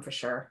think I am for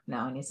sure. No,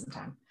 I need some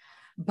time.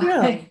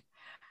 Yeah, But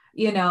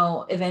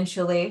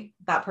eventually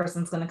that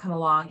person's going to come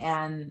along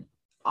and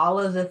all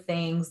of the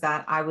things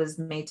that I was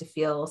made to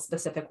feel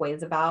specific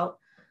ways about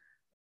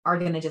are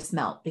going to just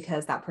melt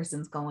because that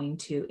person's going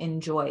to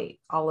enjoy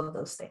all of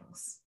those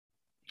things.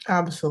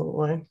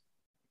 absolutely.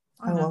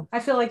 I I don't know. love. I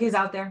feel like he's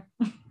out there.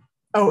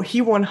 Oh,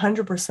 he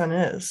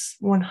 100% is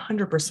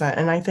 100%.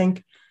 And I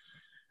think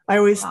I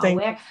always Oh,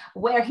 think,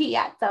 where he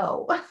at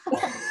though?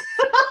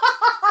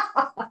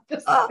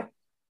 Just ah,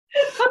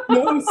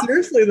 kidding. no,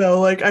 seriously though,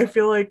 like I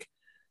feel like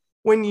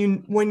when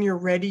you're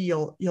ready,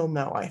 you'll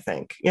know, I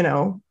think,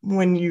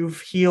 when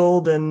you've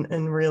healed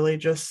and really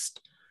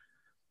just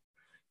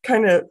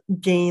kind of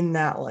gain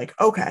that, like,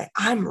 okay,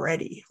 I'm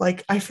ready.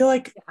 Like I feel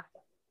like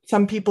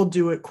some people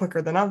do it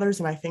quicker than others,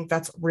 and I think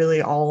that's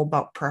really all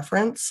about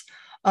preference.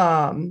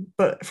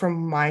 But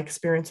from my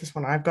experiences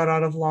when I've got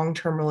out of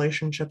long-term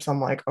relationships, I'm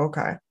like,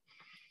 okay,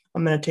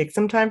 I'm going to take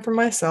some time for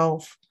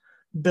myself.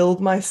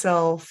 build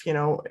myself,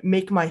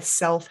 make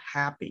myself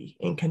happy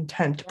and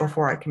content Yeah.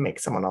 before I can make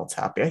someone else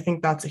happy. I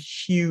think that's a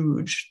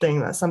huge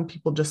thing that some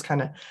people just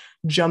kind of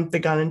jump the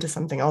gun into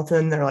something else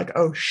and they're like,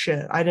 oh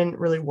shit, I didn't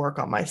really work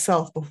on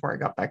myself before I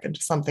got back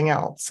into something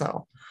else.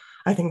 So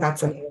I think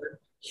that's Exactly. another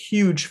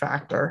huge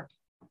factor.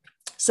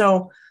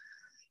 So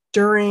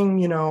during,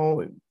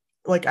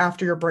 like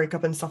after your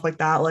breakup and stuff like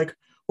that, like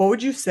what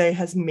would you say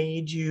has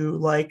made you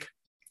like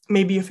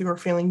maybe if you were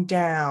feeling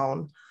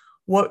down,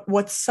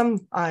 what's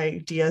some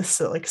ideas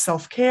to, like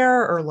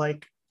self-care or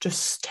like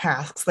just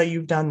tasks that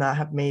you've done that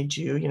have made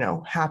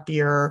you,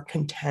 happier,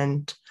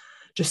 content,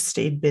 just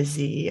stayed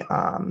busy?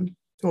 What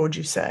would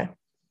you say?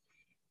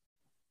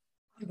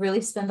 I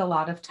really spend a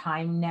lot of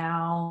time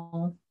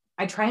now.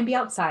 I try and be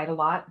outside a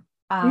lot.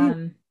 Mm,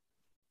 Um,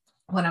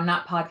 when I'm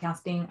not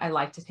podcasting, I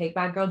like to take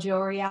Bad Girl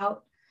Jewelry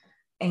out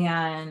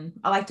and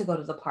I like to go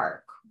to the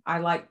park. I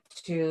like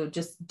to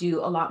just do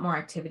a lot more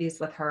activities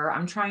with her.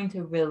 I'm trying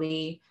to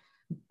really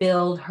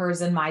build hers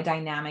and my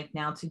dynamic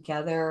now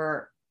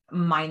together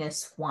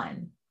minus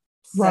one.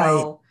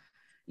 right. So,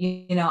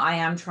 I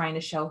am trying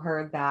to show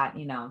her that,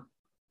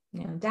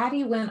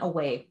 daddy went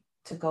away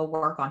to go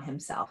work on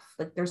himself.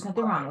 Like there's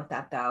nothing wrong with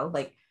that though.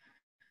 Like,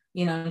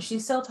 she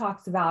still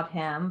talks about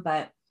him,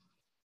 but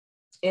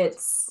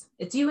it's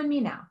you and me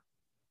now.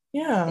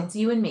 Yeah, It's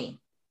you and me.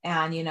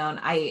 And and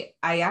I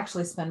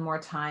actually spend more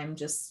time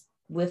just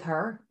with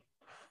her.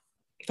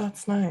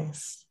 that's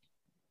nice.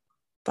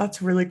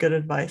 That's really good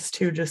advice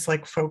too, just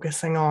like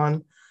focusing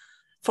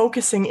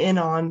in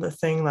on the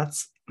thing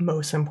that's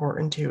most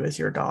important to you is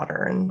your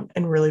daughter and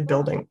really Yeah.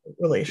 building a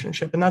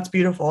relationship. And that's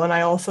beautiful. And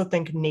I also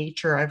think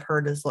nature, I've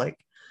heard, is like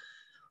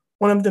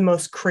one of the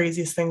most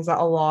craziest things that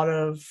a lot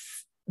of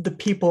the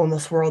people in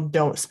this world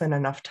don't spend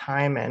enough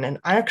time in. And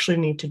I actually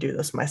need to do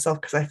this myself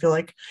because I feel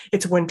like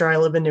it's winter. I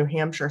live in New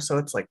Hampshire, so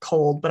it's like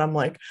cold, but I'm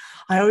like,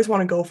 I always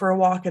want to go for a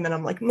walk. And then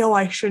I'm like, no,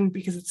 I shouldn't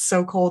because it's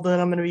so cold and then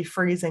I'm going to be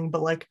freezing.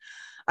 But like,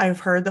 I've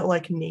heard that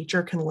like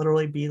nature can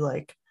literally be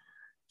like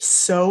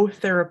so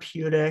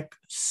therapeutic,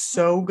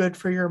 so good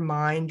for your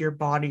mind, your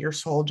body, your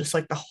soul, just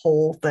like the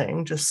whole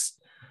thing. Just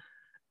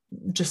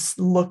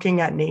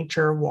looking at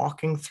nature,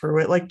 walking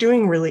through it, like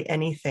doing really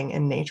anything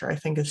in nature, I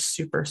think is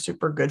super,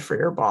 super good for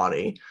your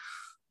body.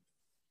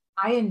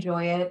 I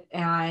enjoy it.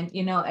 And,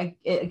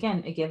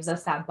 again, it gives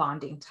us that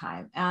bonding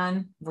time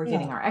and we're Yeah.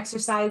 getting our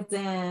exercise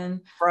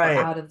in, we're Right.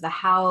 out of the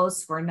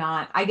house. We're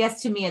not, I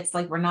guess to me, it's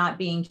like we're not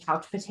being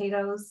couch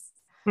potatoes.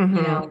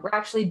 Mm-hmm. We're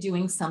actually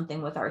doing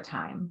something with our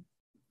time.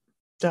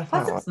 Plus,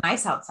 Definitely. it's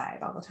nice outside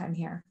all the time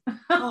here.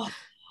 Oh,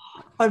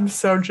 I'm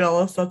so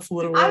jealous. That's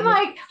literally I'm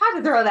like, I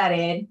have to throw that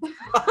in.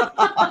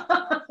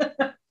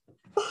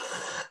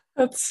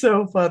 that's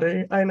so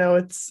funny. I know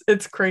it's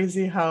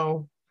crazy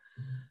how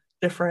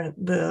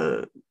different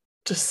the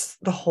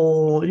just the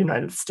whole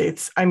United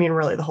States, I mean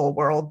really the whole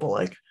world, but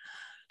like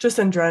just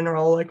in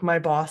general, like my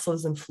boss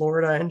lives in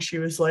Florida and she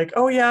was like,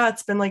 "Oh yeah,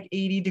 it's been like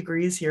 80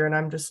 degrees here." And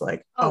I'm just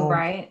like, Oh, "Oh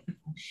right. my."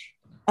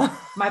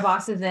 My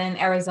boss is in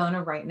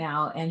Arizona right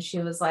now, and she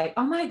was like,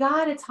 "Oh my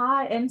God, it's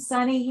hot and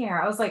sunny here."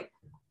 I was like,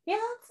 "Yeah,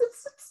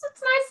 it's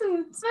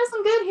nice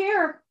and good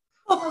here."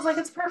 I was like,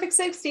 "It's perfect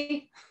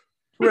 60."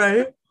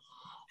 Right?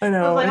 I I was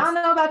know like, "I don't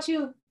know about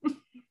you."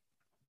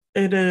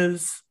 it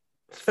is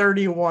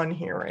 31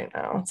 here right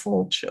now. It's a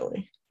little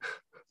chilly.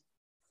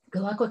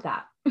 Good luck with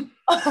that.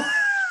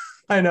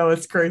 I know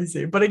it's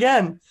crazy. But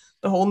again,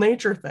 the whole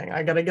nature thing,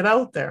 I got to get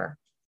out there.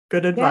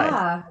 Good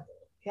advice.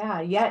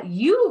 Yeah, yeah.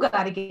 You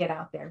got to get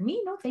out there.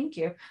 Me, no, thank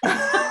you.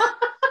 I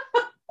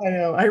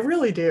know. I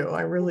really do.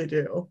 I really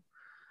do.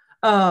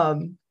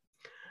 Um,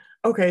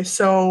 okay,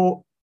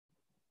 so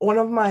one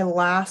of my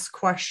last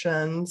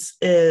questions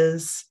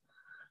is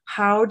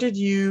how did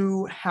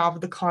you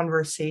have the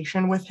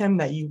conversation with him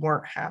that you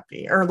weren't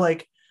happy? Or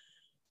like,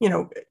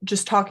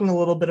 just talking a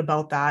little bit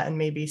about that and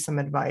maybe some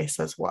advice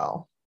as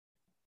well.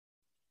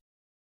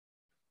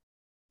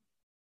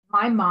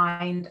 My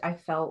mind, I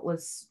felt,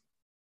 was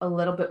a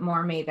little bit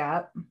more made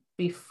up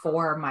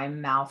before my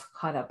mouth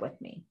caught up with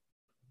me.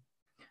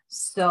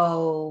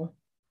 So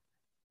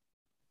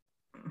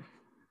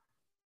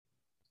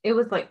it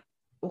was like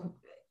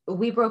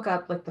we broke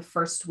up like the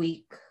first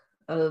week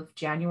of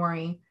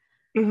January,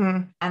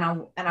 Mm-hmm.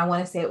 and I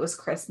want to say it was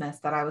Christmas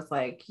that I was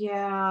like,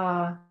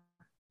 yeah,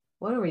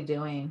 what are we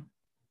doing?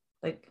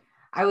 Like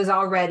I was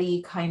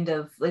already kind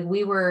of like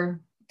we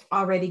were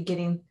already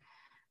getting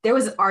there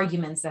was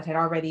arguments that had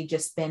already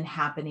just been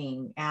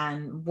happening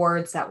and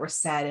words that were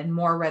said and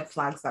more red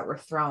flags that were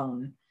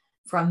thrown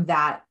from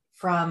that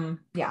from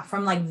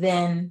like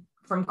then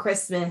from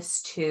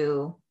Christmas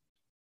to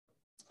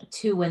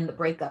when the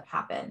breakup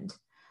happened.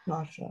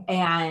 Gotcha.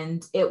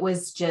 And it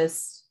was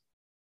just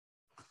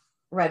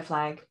red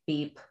flag,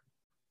 beep,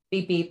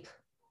 beep, beep,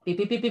 beep,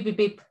 beep, beep, beep, beep,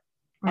 beep.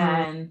 Mm,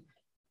 And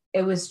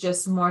it was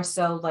just more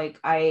so like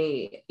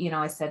I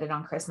said it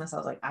on Christmas. I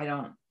was like, I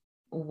don't,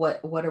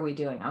 what are we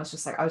doing? I'm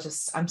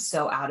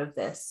so out of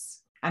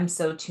this. I'm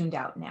so tuned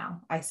out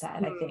now, I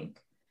said, I mm, think.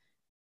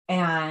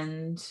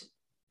 And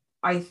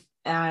I,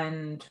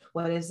 and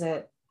what is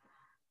it?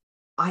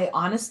 I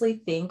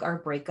honestly think our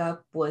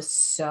breakup was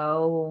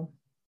so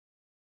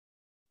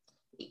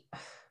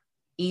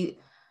e-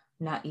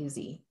 not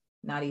easy,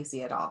 not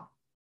easy at all.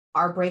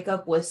 Our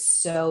breakup was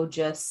so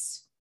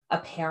just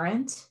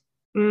apparent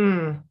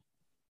Mm,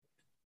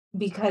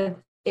 because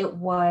it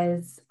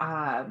was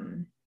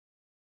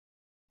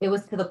it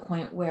was to the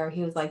point where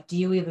he was like, do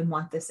you even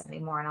want this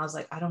anymore? And I was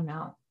like, I don't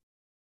know.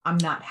 I'm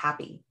not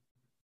happy.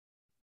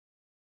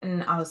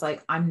 And I was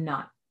like, I'm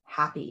not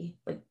happy.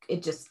 Like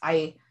it just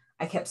I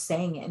kept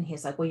saying it and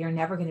he's like, well, you're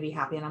never going to be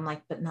happy. And I'm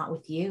like, but not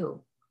with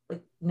you.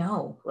 Like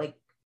no, like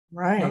no,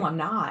 right. I'm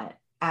not.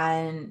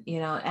 And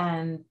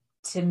and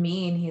to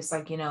me, and he's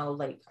like,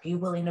 like, are you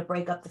willing to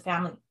break up the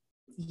family?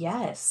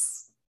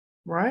 Yes.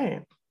 Right.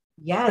 Good.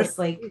 Yes.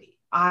 Like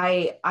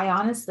I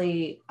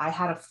honestly, I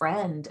had a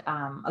friend,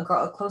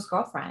 a close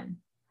girlfriend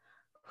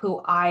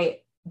who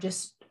I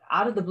just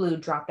out of the blue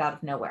dropped out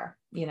of nowhere,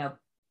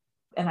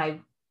 and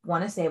I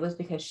want to say it was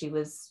because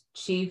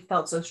she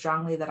felt so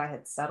strongly that I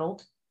had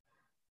settled,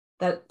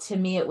 that to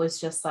me it was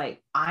just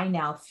like, I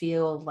now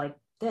feel like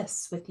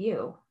this with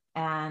you,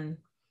 and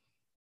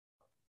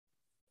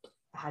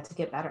I had to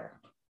get better.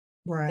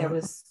 There Right.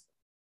 was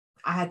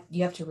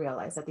you have to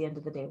realize at the end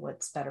of the day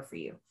what's better for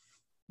you.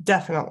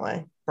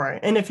 Definitely. Right.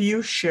 And if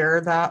you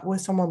share that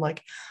with someone,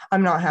 like,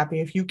 I'm not happy,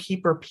 if you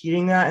keep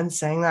repeating that and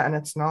saying that and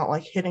it's not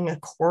like hitting a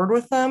chord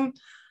with them,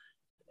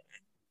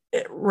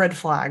 red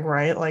flag,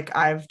 right? Like,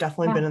 I've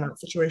definitely Yeah. been in that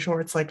situation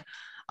where it's like,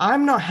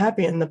 I'm not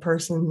happy. And the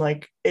person,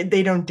 like,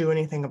 they don't do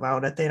anything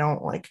about it. They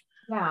don't like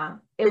Yeah.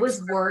 It fix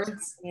was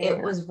words. it It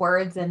or, was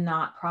words and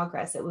not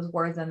progress. It was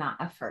words and not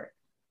effort.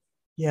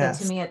 So to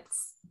yes. me,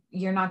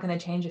 you're not going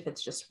to change if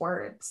it's just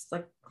words.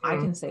 Like I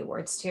Mm, can say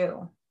words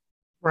too.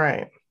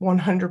 right.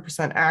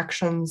 100%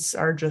 actions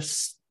are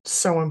just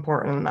so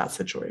important in that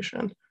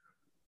situation.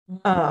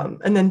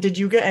 And then did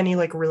you get any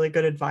like really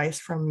good advice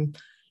from,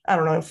 I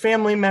don't know,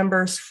 family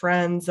members,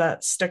 friends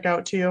that stick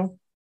out to you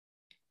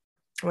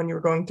when you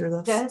were going through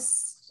this?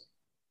 Just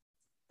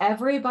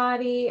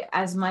everybody,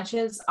 as much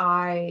as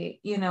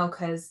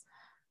because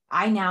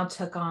I now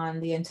took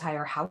on the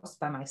entire house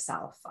by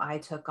myself. I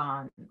took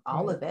on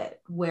all Mm, of it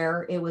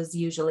where it was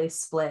usually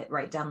split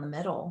right down the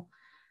middle.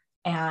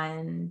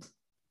 And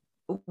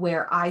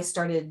where I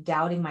started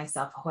doubting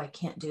myself, oh, I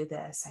can't do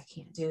this. I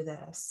can't do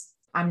this.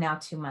 I'm now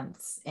 2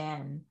 months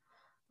in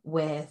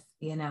with,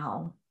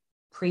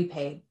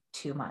 prepaid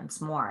 2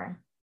 months more.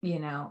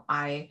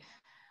 I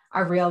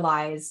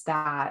realized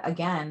that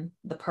again,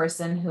 the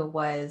person who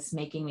was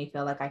making me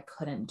feel like I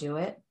couldn't do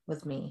it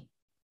was me.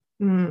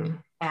 mm,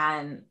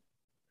 And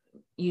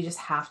you just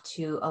have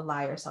to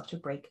allow yourself to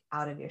break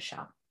out of your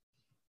shell.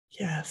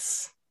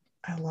 yes,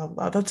 I love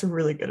that. That's a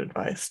really good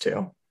advice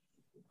too.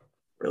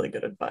 Really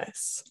good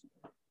advice.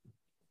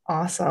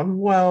 Awesome.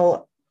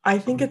 Well, I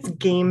think it's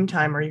game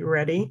time. Are you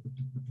ready?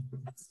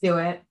 Let's do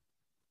it.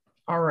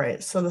 All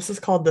right. So this is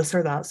called this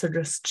or that. So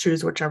just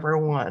choose whichever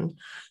one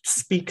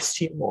speaks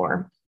to you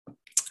more.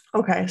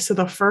 Okay. So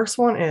the first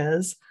one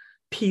is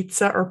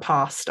pizza or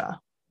pasta?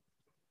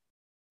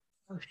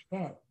 Oh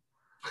shit.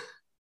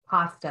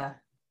 Pasta.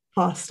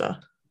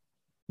 Pasta.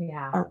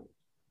 Yeah.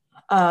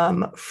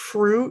 All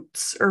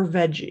fruits or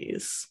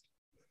veggies?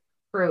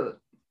 Fruit.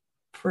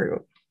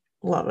 Fruit.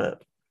 Love it.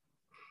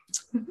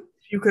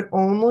 If you could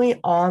only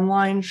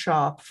online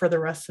shop for the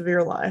rest of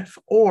your life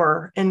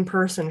or in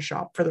person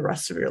shop for the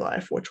rest of your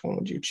life, which one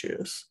would you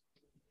choose?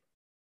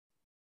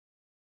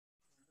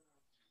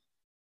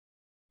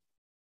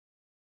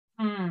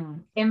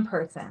 In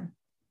person.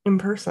 In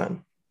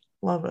person.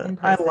 Love it. In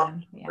I love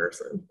person. in Yeah.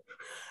 person.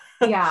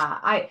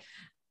 Yeah.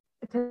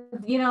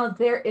 Because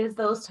there is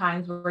those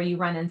times where you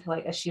run into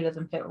like a shoe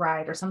doesn't fit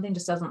right or something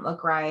just doesn't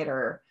look right,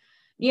 or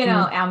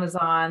Mm,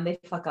 Amazon, they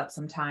fuck up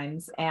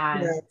sometimes.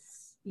 And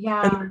yes. And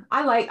yeah,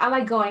 I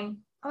like going.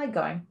 I like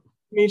going.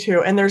 me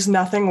too. And there's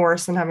nothing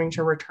worse than having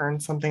to return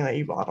something that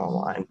you bought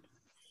online.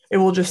 It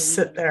will just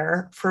sit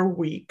there for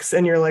weeks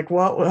and you're like,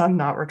 well, I'm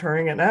not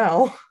returning it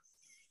now.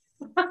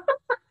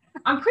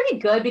 I'm pretty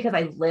good because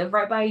I live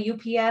right by a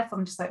UPS.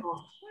 I'm just like, Oh,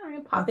 all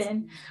right, pop that's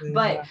in. amazing.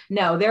 But Yeah.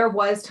 no, there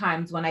was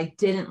times when I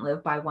didn't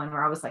live by one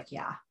where I was like,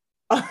 yeah,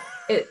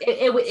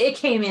 it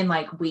came in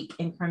like week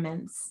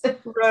increments.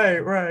 Right,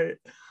 right.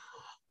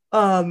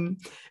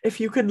 If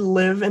you could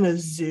live in a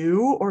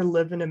zoo or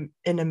live in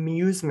an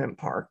amusement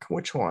park,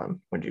 which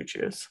one would you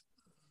choose?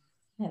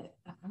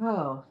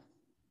 Oh,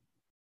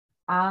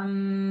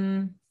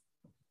 um,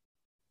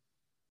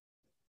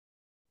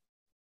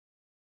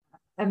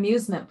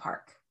 amusement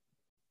park.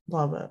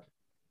 Love it.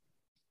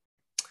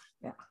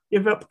 Yeah,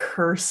 Give up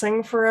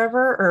cursing forever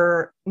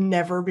or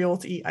never be able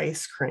to eat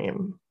ice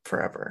cream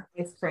forever?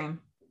 ice cream.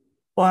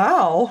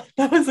 Wow,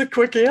 that was a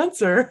quick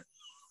answer.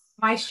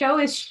 My show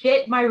is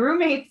shit, my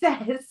roommate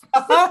says.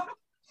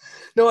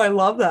 No, I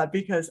love that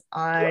because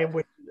I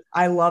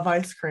love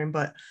ice cream,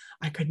 but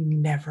I could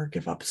never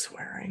give up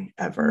swearing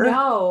ever.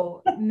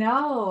 No,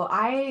 no,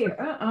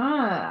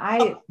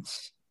 I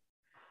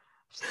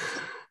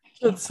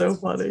That's so can't.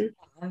 funny.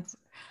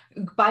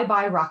 Bye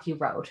bye, Rocky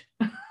Road.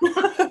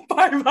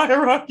 Bye bye,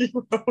 Rocky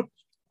Road.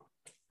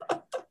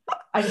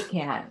 I just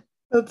can't.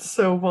 That's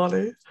so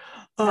funny.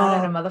 Not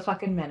at a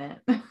motherfucking minute.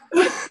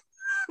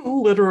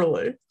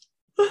 Literally.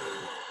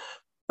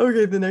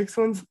 Okay, the next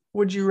one's,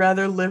 would you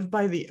rather live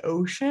by the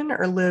ocean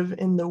or live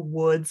in the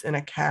woods in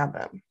a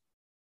cabin?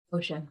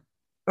 Ocean.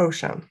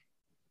 Ocean.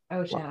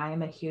 Ocean. I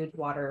am a huge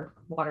water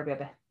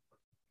baby.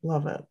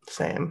 Love it.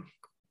 Same.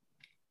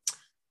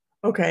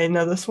 Okay,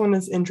 now this one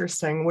is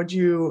interesting. Would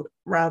you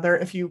rather,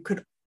 if you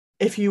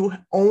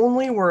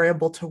only were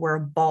able to wear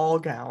ball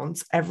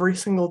gowns every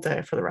single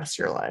day for the rest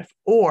of your life,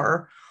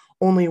 or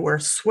only wear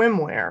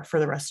swimwear for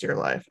the rest of your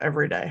life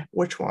every day?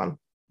 Which one?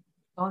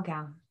 Ball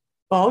gown.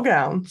 Ball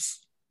gowns.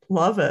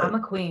 Love it. I'm a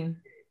queen.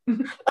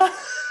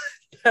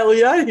 Hell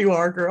yeah, you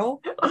are,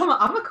 girl.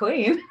 I'm a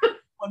queen.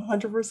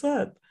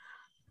 100%.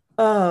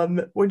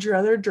 Would you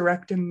rather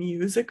direct a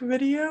music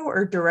video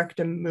or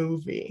direct a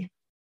movie?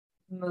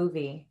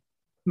 Movie.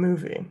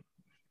 Movie.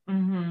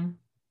 Mm-hmm.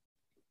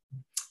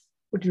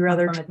 Would you I'm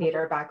rather from a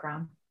theater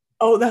background.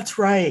 Oh, that's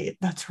right.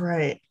 That's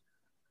right.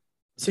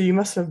 So you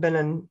must have been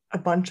in a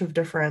bunch of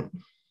different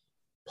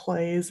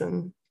plays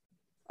and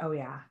Oh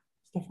yeah.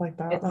 stuff like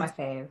that. It's my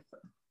fave.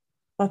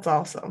 That's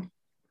awesome.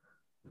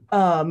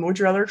 Would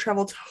you rather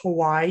travel to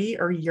Hawaii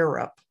or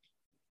Europe?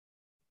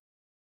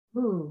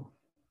 Ooh.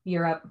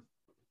 Europe.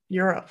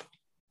 Europe.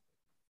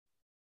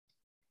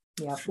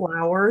 Yep.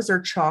 Flowers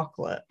or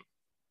chocolate?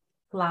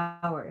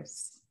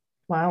 Flowers.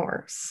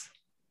 Flowers.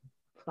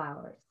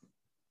 Flowers.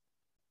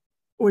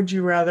 Would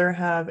you rather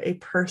have a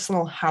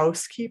personal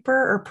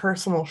housekeeper or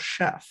personal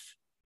chef?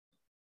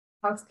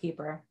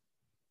 Housekeeper.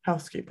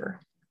 Housekeeper.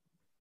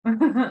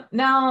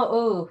 No.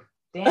 Oh,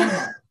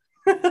 damn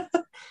it.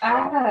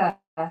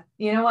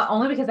 You know what?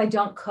 Only because I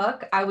don't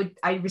cook, I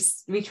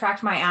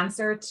retract my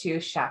answer to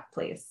chef,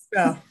 please.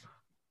 Yeah.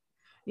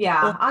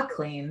 Yeah, I'll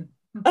clean.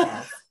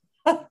 Yes.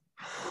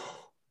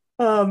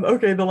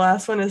 Okay, the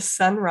last one is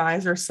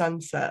sunrise or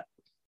sunset.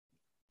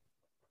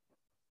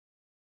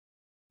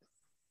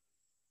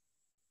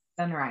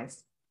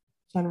 Sunrise.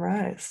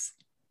 Sunrise.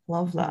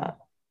 Love that.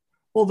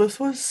 Well, this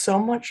was so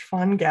much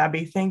fun,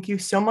 Gabby. Thank you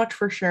so much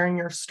for sharing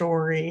your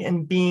story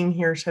and being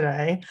here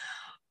today.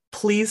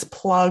 Please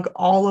plug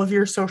all of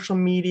your social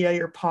media,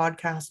 your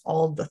podcast,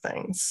 all of the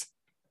things.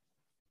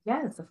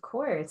 Yes, of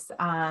course.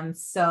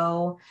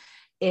 So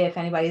if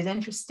anybody's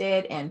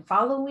interested in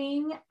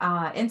following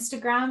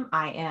Instagram,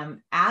 I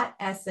am at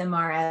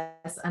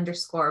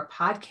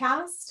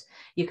SMRS_podcast.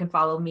 You can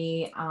follow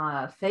me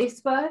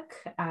Facebook,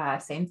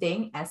 same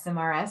thing,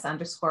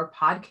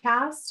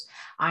 SMRS_podcast.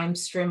 I'm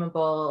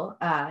streamable.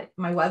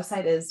 My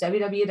website is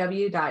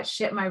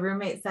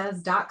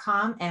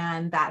www.shitmyroommatesays.com,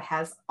 and that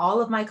has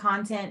all of my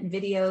content,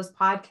 videos,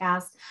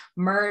 podcasts,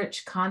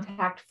 merch,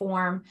 contact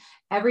form,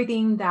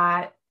 everything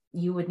that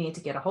you would need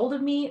to get a hold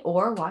of me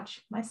or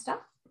watch my stuff.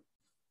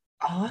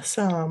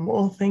 Awesome.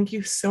 Well, thank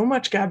you so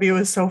much, Gabby. It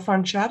was so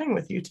fun chatting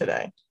with you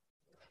today.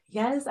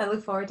 Yes, I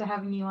look forward to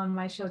having you on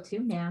my show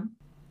too, ma'am.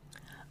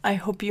 I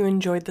hope you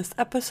enjoyed this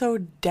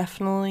episode.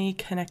 Definitely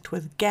connect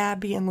with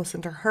Gabby and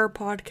listen to her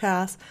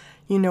podcast.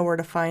 You know where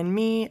to find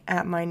me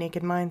at My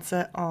Naked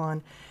Mindset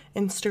on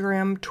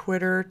Instagram,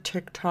 Twitter,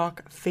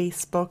 TikTok,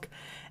 Facebook.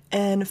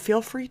 And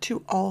feel free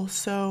to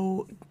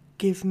also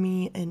give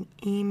me an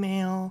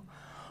email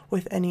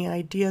with any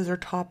ideas or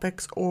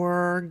topics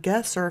or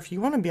guests, or if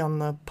you want to be on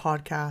the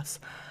podcast,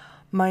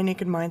 My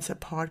Naked Mindset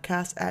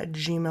Podcast at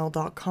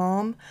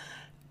gmail.com.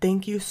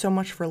 Thank you so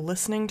much for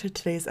listening to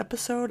today's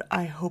episode.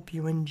 I hope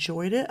you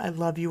enjoyed it. I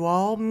love you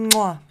all.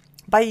 Mwah.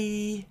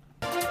 Bye.